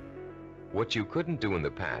wrong. What you couldn't do in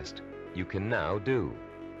the past, you can now do.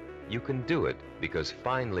 You can do it because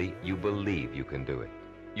finally you believe you can do it.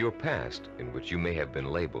 Your past, in which you may have been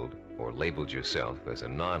labeled or labeled yourself as a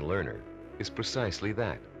non-learner, is precisely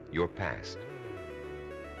that, your past.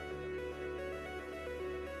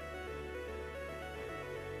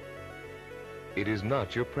 It is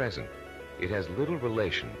not your present. It has little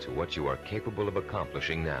relation to what you are capable of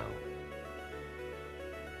accomplishing now.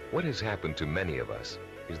 What has happened to many of us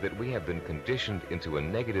is that we have been conditioned into a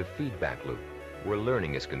negative feedback loop where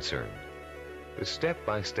learning is concerned. The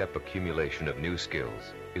step-by-step accumulation of new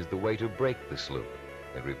skills is the way to break this loop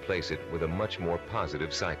and replace it with a much more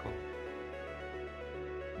positive cycle.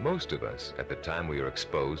 Most of us, at the time we are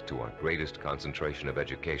exposed to our greatest concentration of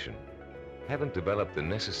education, haven't developed the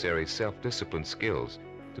necessary self-discipline skills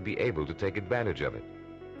to be able to take advantage of it.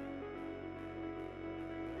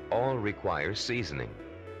 All requires seasoning,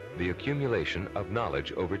 the accumulation of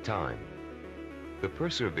knowledge over time, the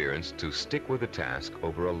perseverance to stick with a task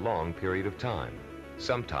over a long period of time,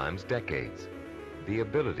 sometimes decades, the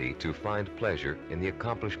ability to find pleasure in the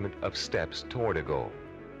accomplishment of steps toward a goal,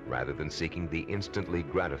 rather than seeking the instantly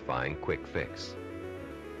gratifying quick fix.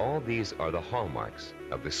 All these are the hallmarks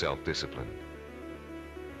of the self-disciplined.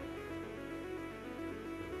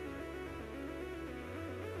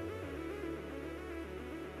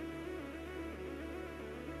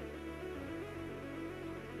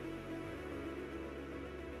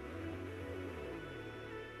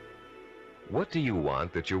 What do you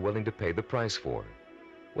want that you're willing to pay the price for?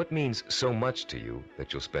 What means so much to you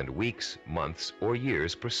that you'll spend weeks, months, or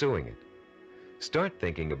years pursuing it? Start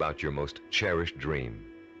thinking about your most cherished dream,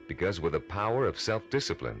 because with the power of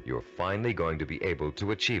self-discipline, you're finally going to be able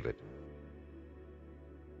to achieve it.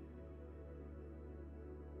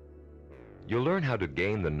 You'll learn how to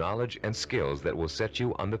gain the knowledge and skills that will set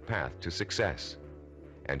you on the path to success.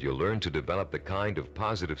 And you'll learn to develop the kind of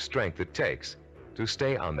positive strength it takes to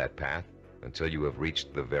stay on that path until you have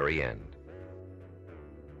reached the very end.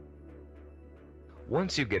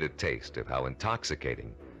 Once you get a taste of how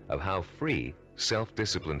intoxicating, of how free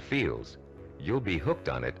self-discipline feels, you'll be hooked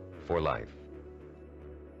on it for life.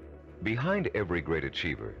 Behind every great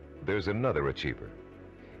achiever, there's another achiever.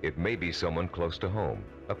 It may be someone close to home,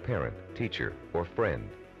 a parent, teacher, or friend.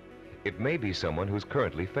 It may be someone who's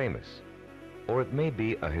currently famous, or it may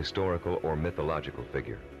be a historical or mythological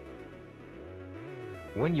figure.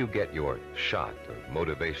 When you get your shot of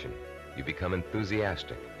motivation, you become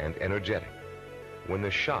enthusiastic and energetic. When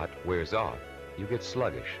the shot wears off, you get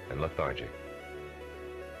sluggish and lethargic.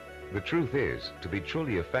 The truth is, to be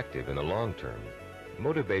truly effective in the long term,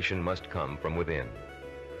 motivation must come from within.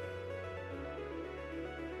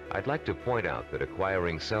 I'd like to point out that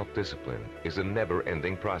acquiring self-discipline is a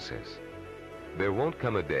never-ending process. There won't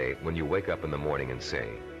come a day when you wake up in the morning and say,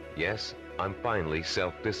 "Yes, I'm finally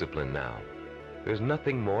self-disciplined now. There's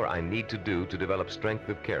nothing more I need to do to develop strength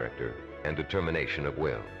of character and determination of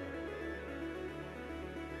will."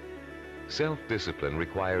 Self-discipline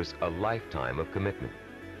requires a lifetime of commitment.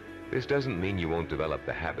 This doesn't mean you won't develop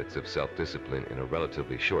the habits of self-discipline in a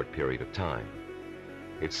relatively short period of time.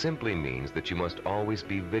 It simply means that you must always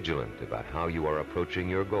be vigilant about how you are approaching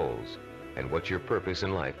your goals and what your purpose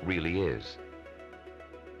in life really is.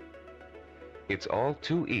 It's all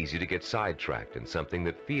too easy to get sidetracked in something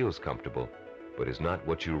that feels comfortable, but is not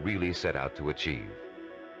what you really set out to achieve.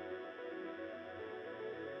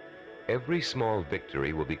 Every small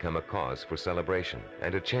victory will become a cause for celebration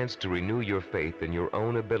and a chance to renew your faith in your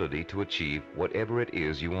own ability to achieve whatever it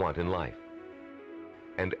is you want in life.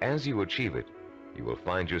 And as you achieve it, you will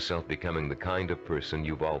find yourself becoming the kind of person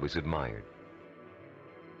you've always admired.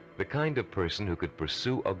 The kind of person who could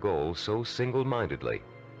pursue a goal so single-mindedly,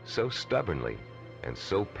 so stubbornly, and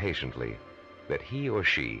so patiently that he or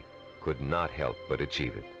she could not help but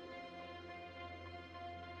achieve it.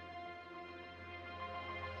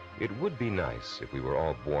 It would be nice if we were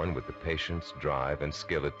all born with the patience, drive, and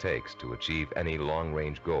skill it takes to achieve any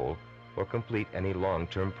long-range goal or complete any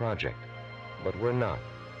long-term project, but we're not.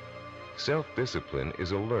 Self-discipline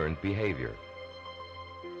is a learned behavior.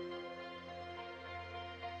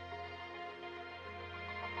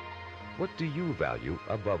 What do you value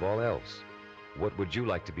above all else? What would you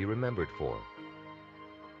like to be remembered for?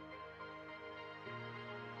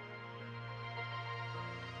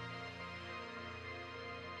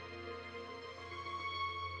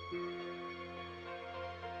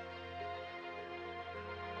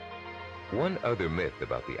 One other myth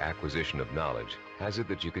about the acquisition of knowledge has it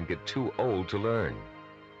that you can get too old to learn.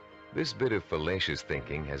 This bit of fallacious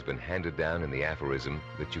thinking has been handed down in the aphorism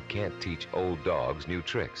that you can't teach old dogs new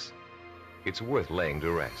tricks. It's worth laying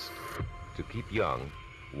to rest. To keep young,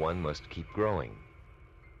 one must keep growing.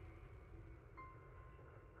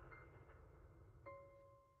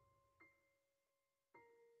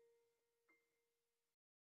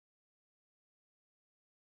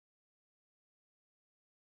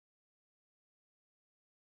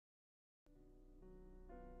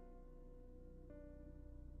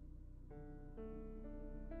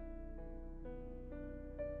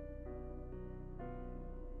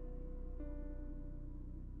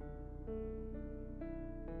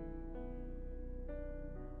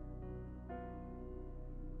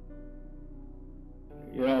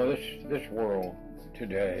 You know, this world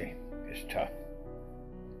today is tough.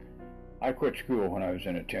 I quit school when I was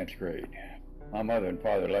in the 10th grade. My mother and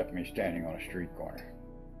father left me standing on a street corner,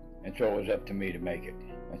 and so it was up to me to make it.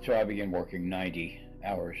 And so I began working 90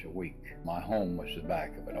 hours a week. My home was the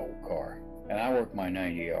back of an old car, and I worked my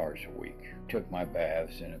 90 hours a week. Took my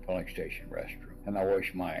baths in a filling station restroom, and I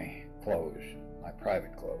washed my clothes, my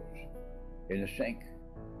private clothes, in the sink.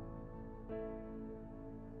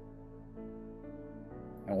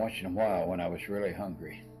 And once in a while, when I was really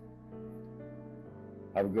hungry,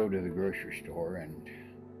 I would go to the grocery store and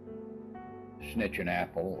snitch an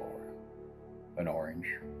apple or an orange.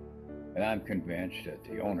 And I'm convinced that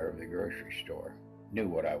the owner of the grocery store knew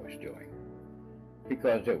what I was doing,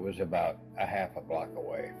 because it was about a half a block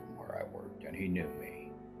away from where I worked, and he knew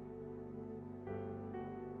me.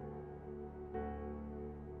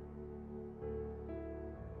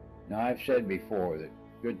 Now, I've said before that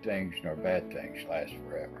good things nor bad things last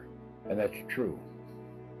forever. And that's true.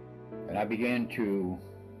 And I began to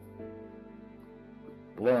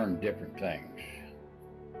learn different things.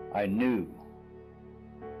 I knew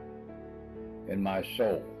in my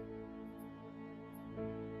soul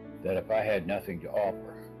that if I had nothing to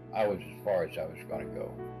offer, I was as far as I was going to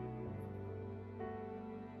go.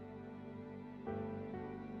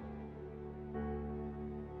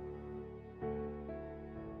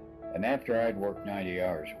 And after I'd worked 90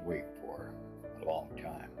 hours a week for a long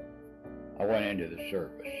time, I went into the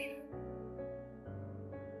service.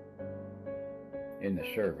 In the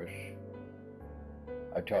service,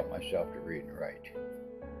 I taught myself to read and write.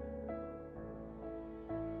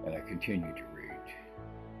 And I continued to read.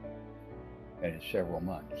 And in several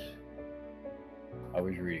months, I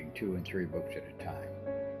was reading 2 and 3 books at a time.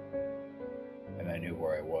 And I knew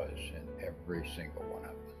where I was in every single one of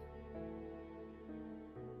them.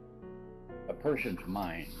 A person's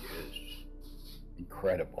mind is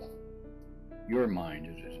incredible. Your mind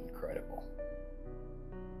is as incredible.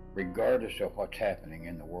 Regardless of what's happening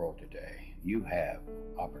in the world today, you have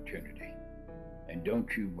opportunity. And don't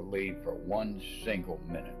you believe for one single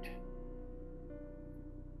minute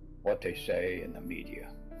what they say in the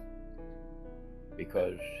media.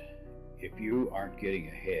 Because if you aren't getting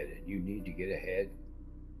ahead and you need to get ahead,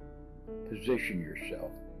 position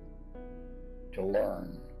yourself to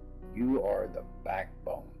learn. You are the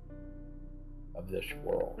backbone of this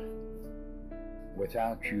world.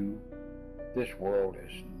 Without you, this world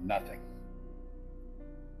is nothing.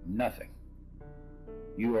 Nothing.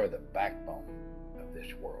 You are the backbone of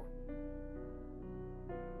this world.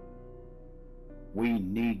 We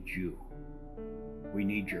need you. We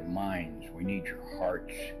need your minds. We need your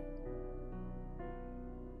hearts.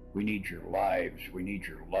 We need your lives. We need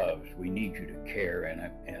your loves. We need you to care,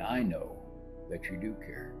 and I know that you do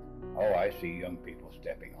care. Oh, I see young people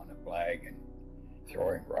stepping on the flag and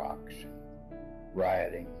throwing rocks and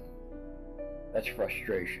rioting. That's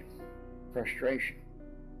frustration. Frustration.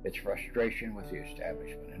 It's frustration with the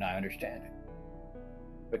establishment, and I understand it.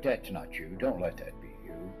 But that's not you. Don't let that be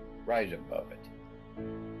you. Rise above it.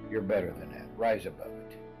 You're better than that. Rise above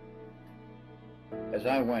it. As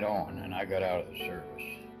I went on and I got out of the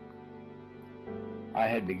service, I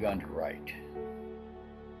had begun to write.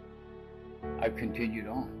 I've continued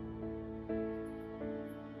on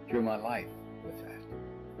through my life with that.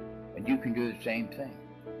 And you can do the same thing.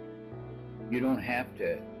 You don't have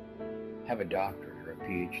to have a doctorate or a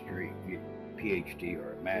PhD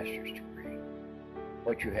or a master's degree.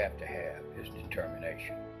 What you have to have is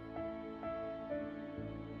determination.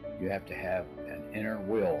 You have to have an inner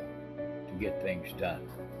will to get things done.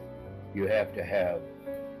 You have to have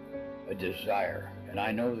a desire, and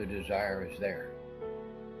I know the desire is there.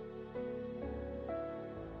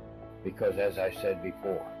 Because as I said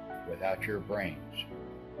before, without your brains,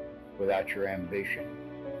 without your ambition,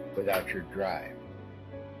 without your drive,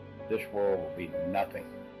 this world will be nothing.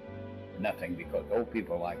 Nothing, because old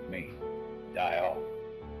people like me die off.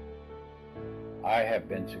 I have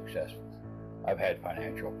been successful. I've had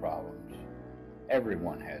financial problems.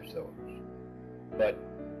 Everyone has those. But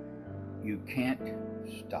you can't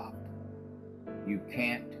stop. You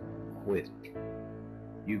can't quit.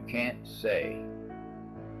 You can't say,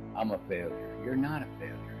 I'm a failure. You're not a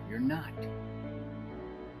failure. You're not.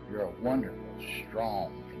 You're a wonderful,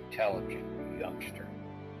 strong, intelligent youngster.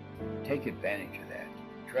 Take advantage of that.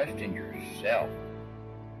 Trust in yourself.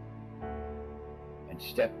 And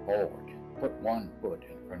step forward. Put one foot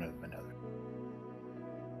in front of another.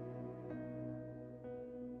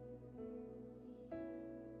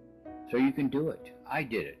 So you can do it. I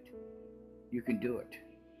did it. You can do it.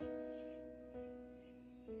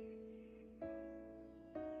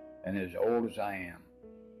 And as old as I am,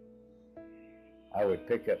 I would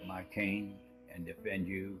pick up my cane and defend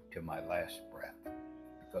you to my last breath,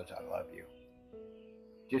 because I love you.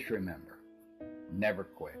 Just remember, never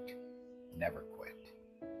quit. Never quit.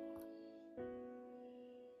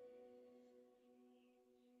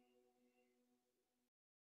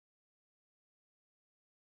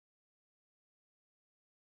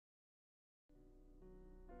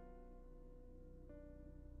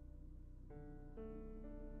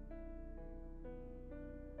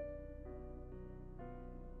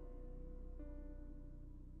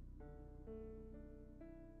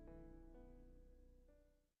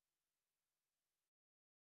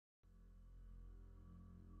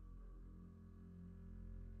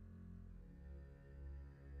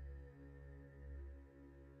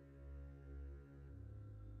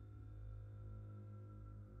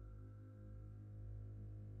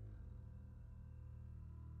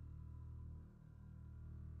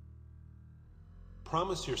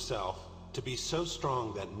 Promise yourself to be so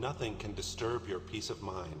strong that nothing can disturb your peace of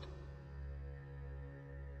mind.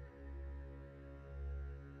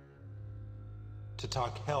 To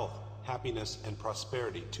talk health, happiness, and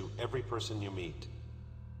prosperity to every person you meet.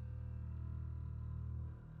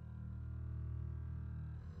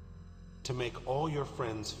 To make all your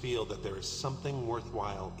friends feel that there is something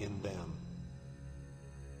worthwhile in them.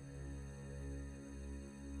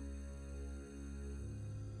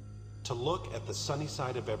 To look at the sunny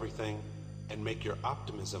side of everything and make your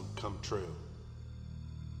optimism come true.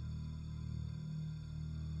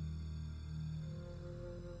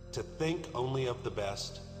 To think only of the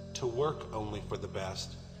best, to work only for the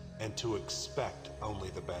best, and to expect only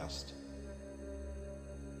the best.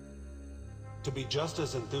 To be just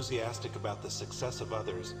as enthusiastic about the success of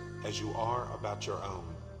others as you are about your own.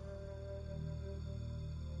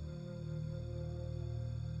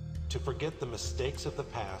 To forget the mistakes of the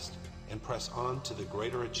past and press on to the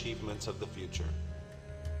greater achievements of the future.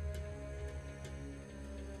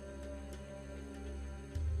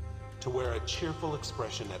 To wear a cheerful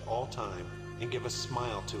expression at all time and give a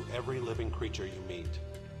smile to every living creature you meet.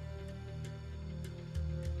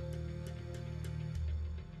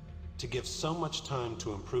 To give so much time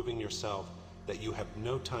to improving yourself that you have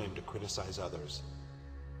no time to criticize others.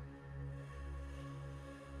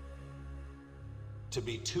 To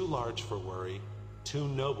be too large for worry, too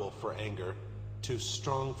noble for anger, too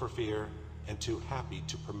strong for fear, and too happy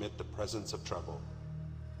to permit the presence of trouble.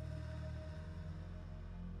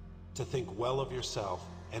 To think well of yourself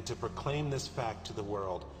and to proclaim this fact to the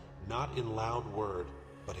world, not in loud word,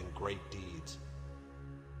 but in great deeds.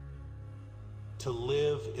 To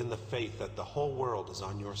live in the faith that the whole world is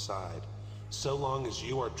on your side, so long as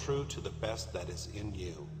you are true to the best that is in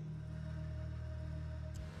you.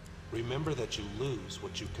 Remember that you lose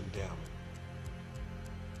what you condemn.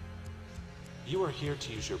 You are here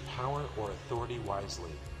to use your power or authority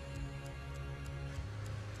wisely.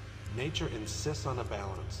 Nature insists on a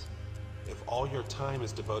balance. If all your time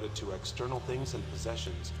is devoted to external things and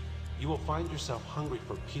possessions, you will find yourself hungry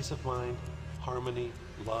for peace of mind, harmony,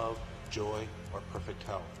 love, joy, or perfect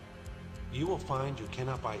health. You will find you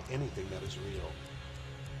cannot buy anything that is real.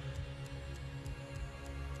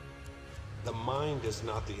 The mind is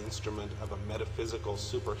not the instrument of a metaphysical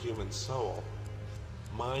superhuman soul.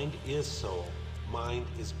 Mind is soul, mind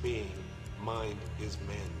is being, mind is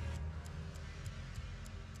man.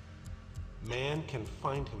 Man can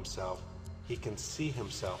find himself, he can see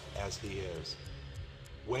himself as he is.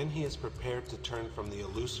 When he is prepared to turn from the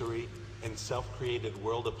illusory and self-created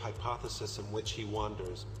world of hypothesis in which he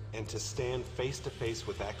wanders, and to stand face to face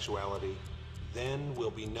with actuality, then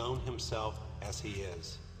will be known himself as he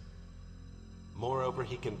is. Moreover,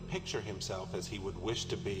 he can picture himself as he would wish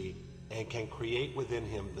to be, and can create within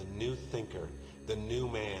him the new thinker, the new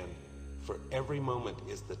man. For every moment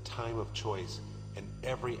is the time of choice, and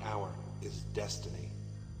every hour is destiny.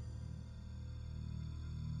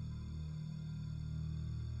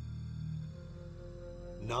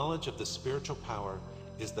 Knowledge of the spiritual power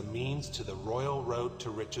is the means to the royal road to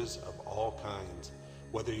riches of all kinds,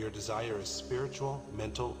 whether your desire is spiritual,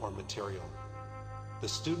 mental, or material. The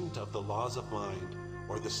student of the laws of mind,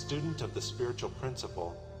 or the student of the spiritual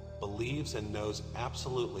principle, believes and knows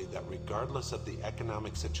absolutely that regardless of the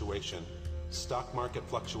economic situation, stock market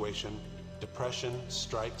fluctuation, depression,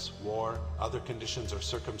 strikes, war, other conditions or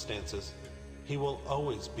circumstances, he will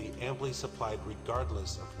always be amply supplied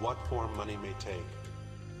regardless of what form money may take.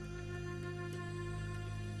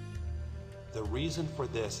 The reason for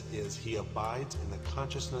this is he abides in the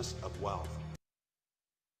consciousness of wealth.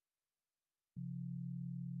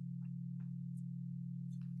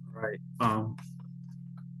 Right.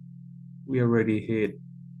 We already hit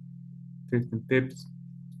 15 pips.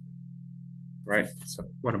 Right. So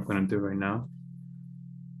what I'm gonna do right now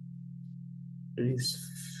is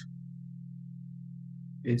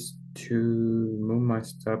to move my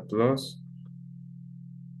stop loss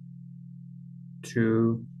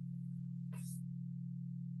to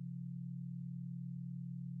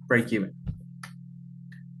break even.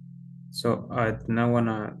 So I do not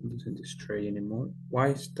wanna lose this trade anymore. Why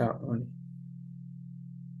is that only?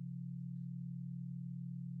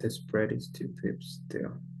 The spread is 2 pips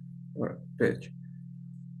still, or bitch.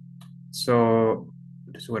 So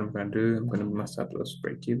this is what I'm gonna do. I'm gonna move my stop loss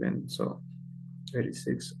break even. So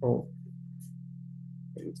 86.0,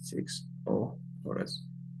 86.0, what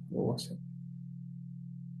was it?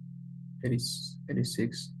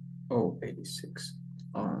 86.0, 86.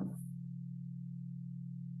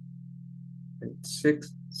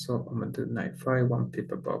 86. So I'm gonna do 95, 1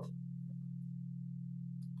 pip above.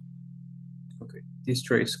 Okay, this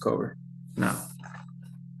trade is covered. Now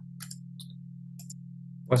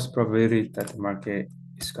What's the probability that the market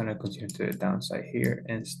is going to continue to the downside here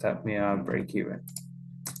and stop me out break even?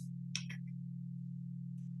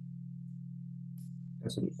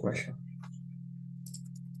 That's a good question.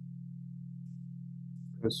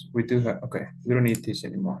 Because we do have, okay, we don't need this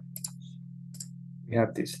anymore. We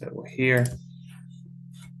have this level here.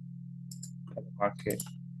 The market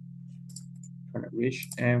trying to reach,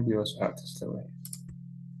 and we also have this level here.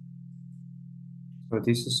 So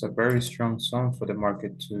this is a very strong zone for the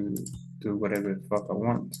market to do whatever the fuck I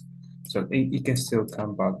want. So it can still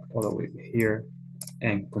come back all the way here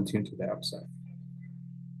and continue to the upside.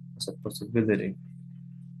 It's a possibility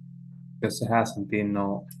because there hasn't been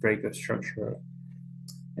no breakout structure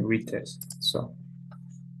and retest. So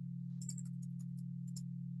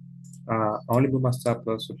only with my stop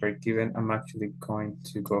loss to break even, I'm actually going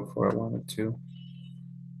to go for a 1 or 2.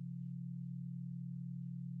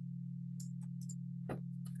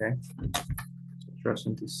 Okay, so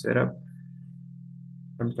trusting this setup.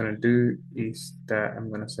 What I'm gonna do is that I'm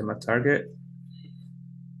gonna set my target.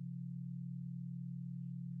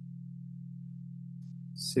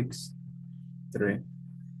 6, 3,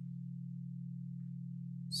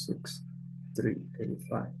 6, 3,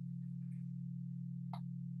 85.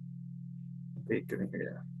 Okay, good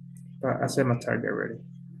here. But I set my target already.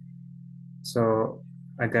 So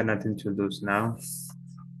I got nothing to lose now.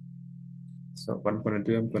 So what I'm gonna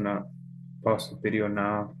do, I'm gonna pause the video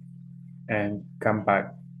now and come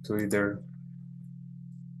back to either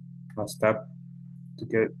my stop to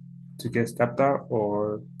get stopped out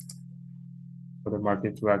or for the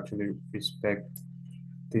market to actually respect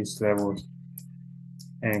these levels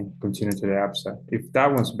and continue to the upside. If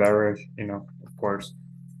that one's bearish, of course,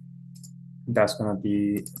 that's gonna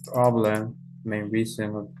be a problem. Main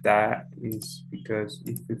reason of that is because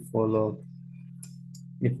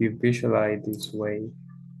if you visualize this way,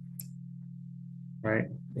 right,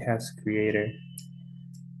 it has created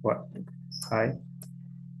what high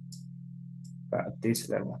at this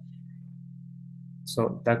level.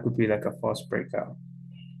 So that could be like a false breakout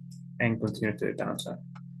and continue to the downside.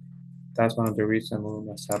 That's one of the reasons we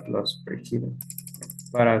must stop loss break even.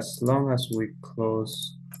 But as long as we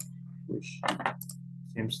close, which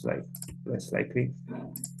seems like less likely,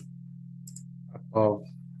 above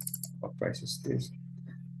what price is this?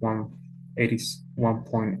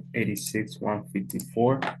 1.86,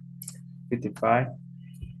 154, 55.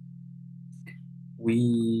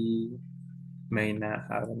 We may not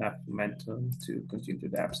have enough momentum to continue to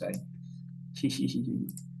the upside.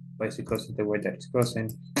 But it's because of the way that it's closing,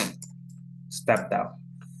 stepped out.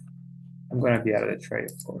 I'm gonna be out of the trade,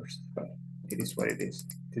 of course, but it is what it is.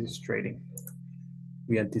 This is trading.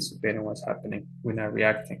 We anticipating what's happening. We're not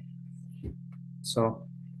reacting. So,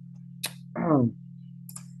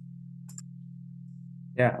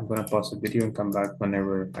 yeah, I'm gonna pause the video and come back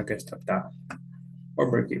whenever I get stopped out or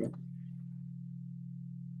break even.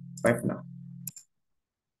 Bye for now.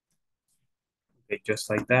 Okay, just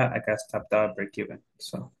like that, I got stopped out, break even.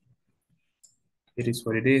 So it is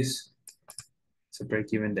what it is. It's a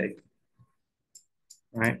break even day.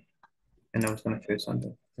 All right. And I was gonna show you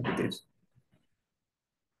something. Look at this.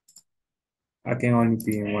 I can only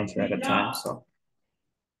be in one trade at a time, so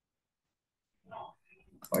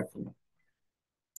bye for now.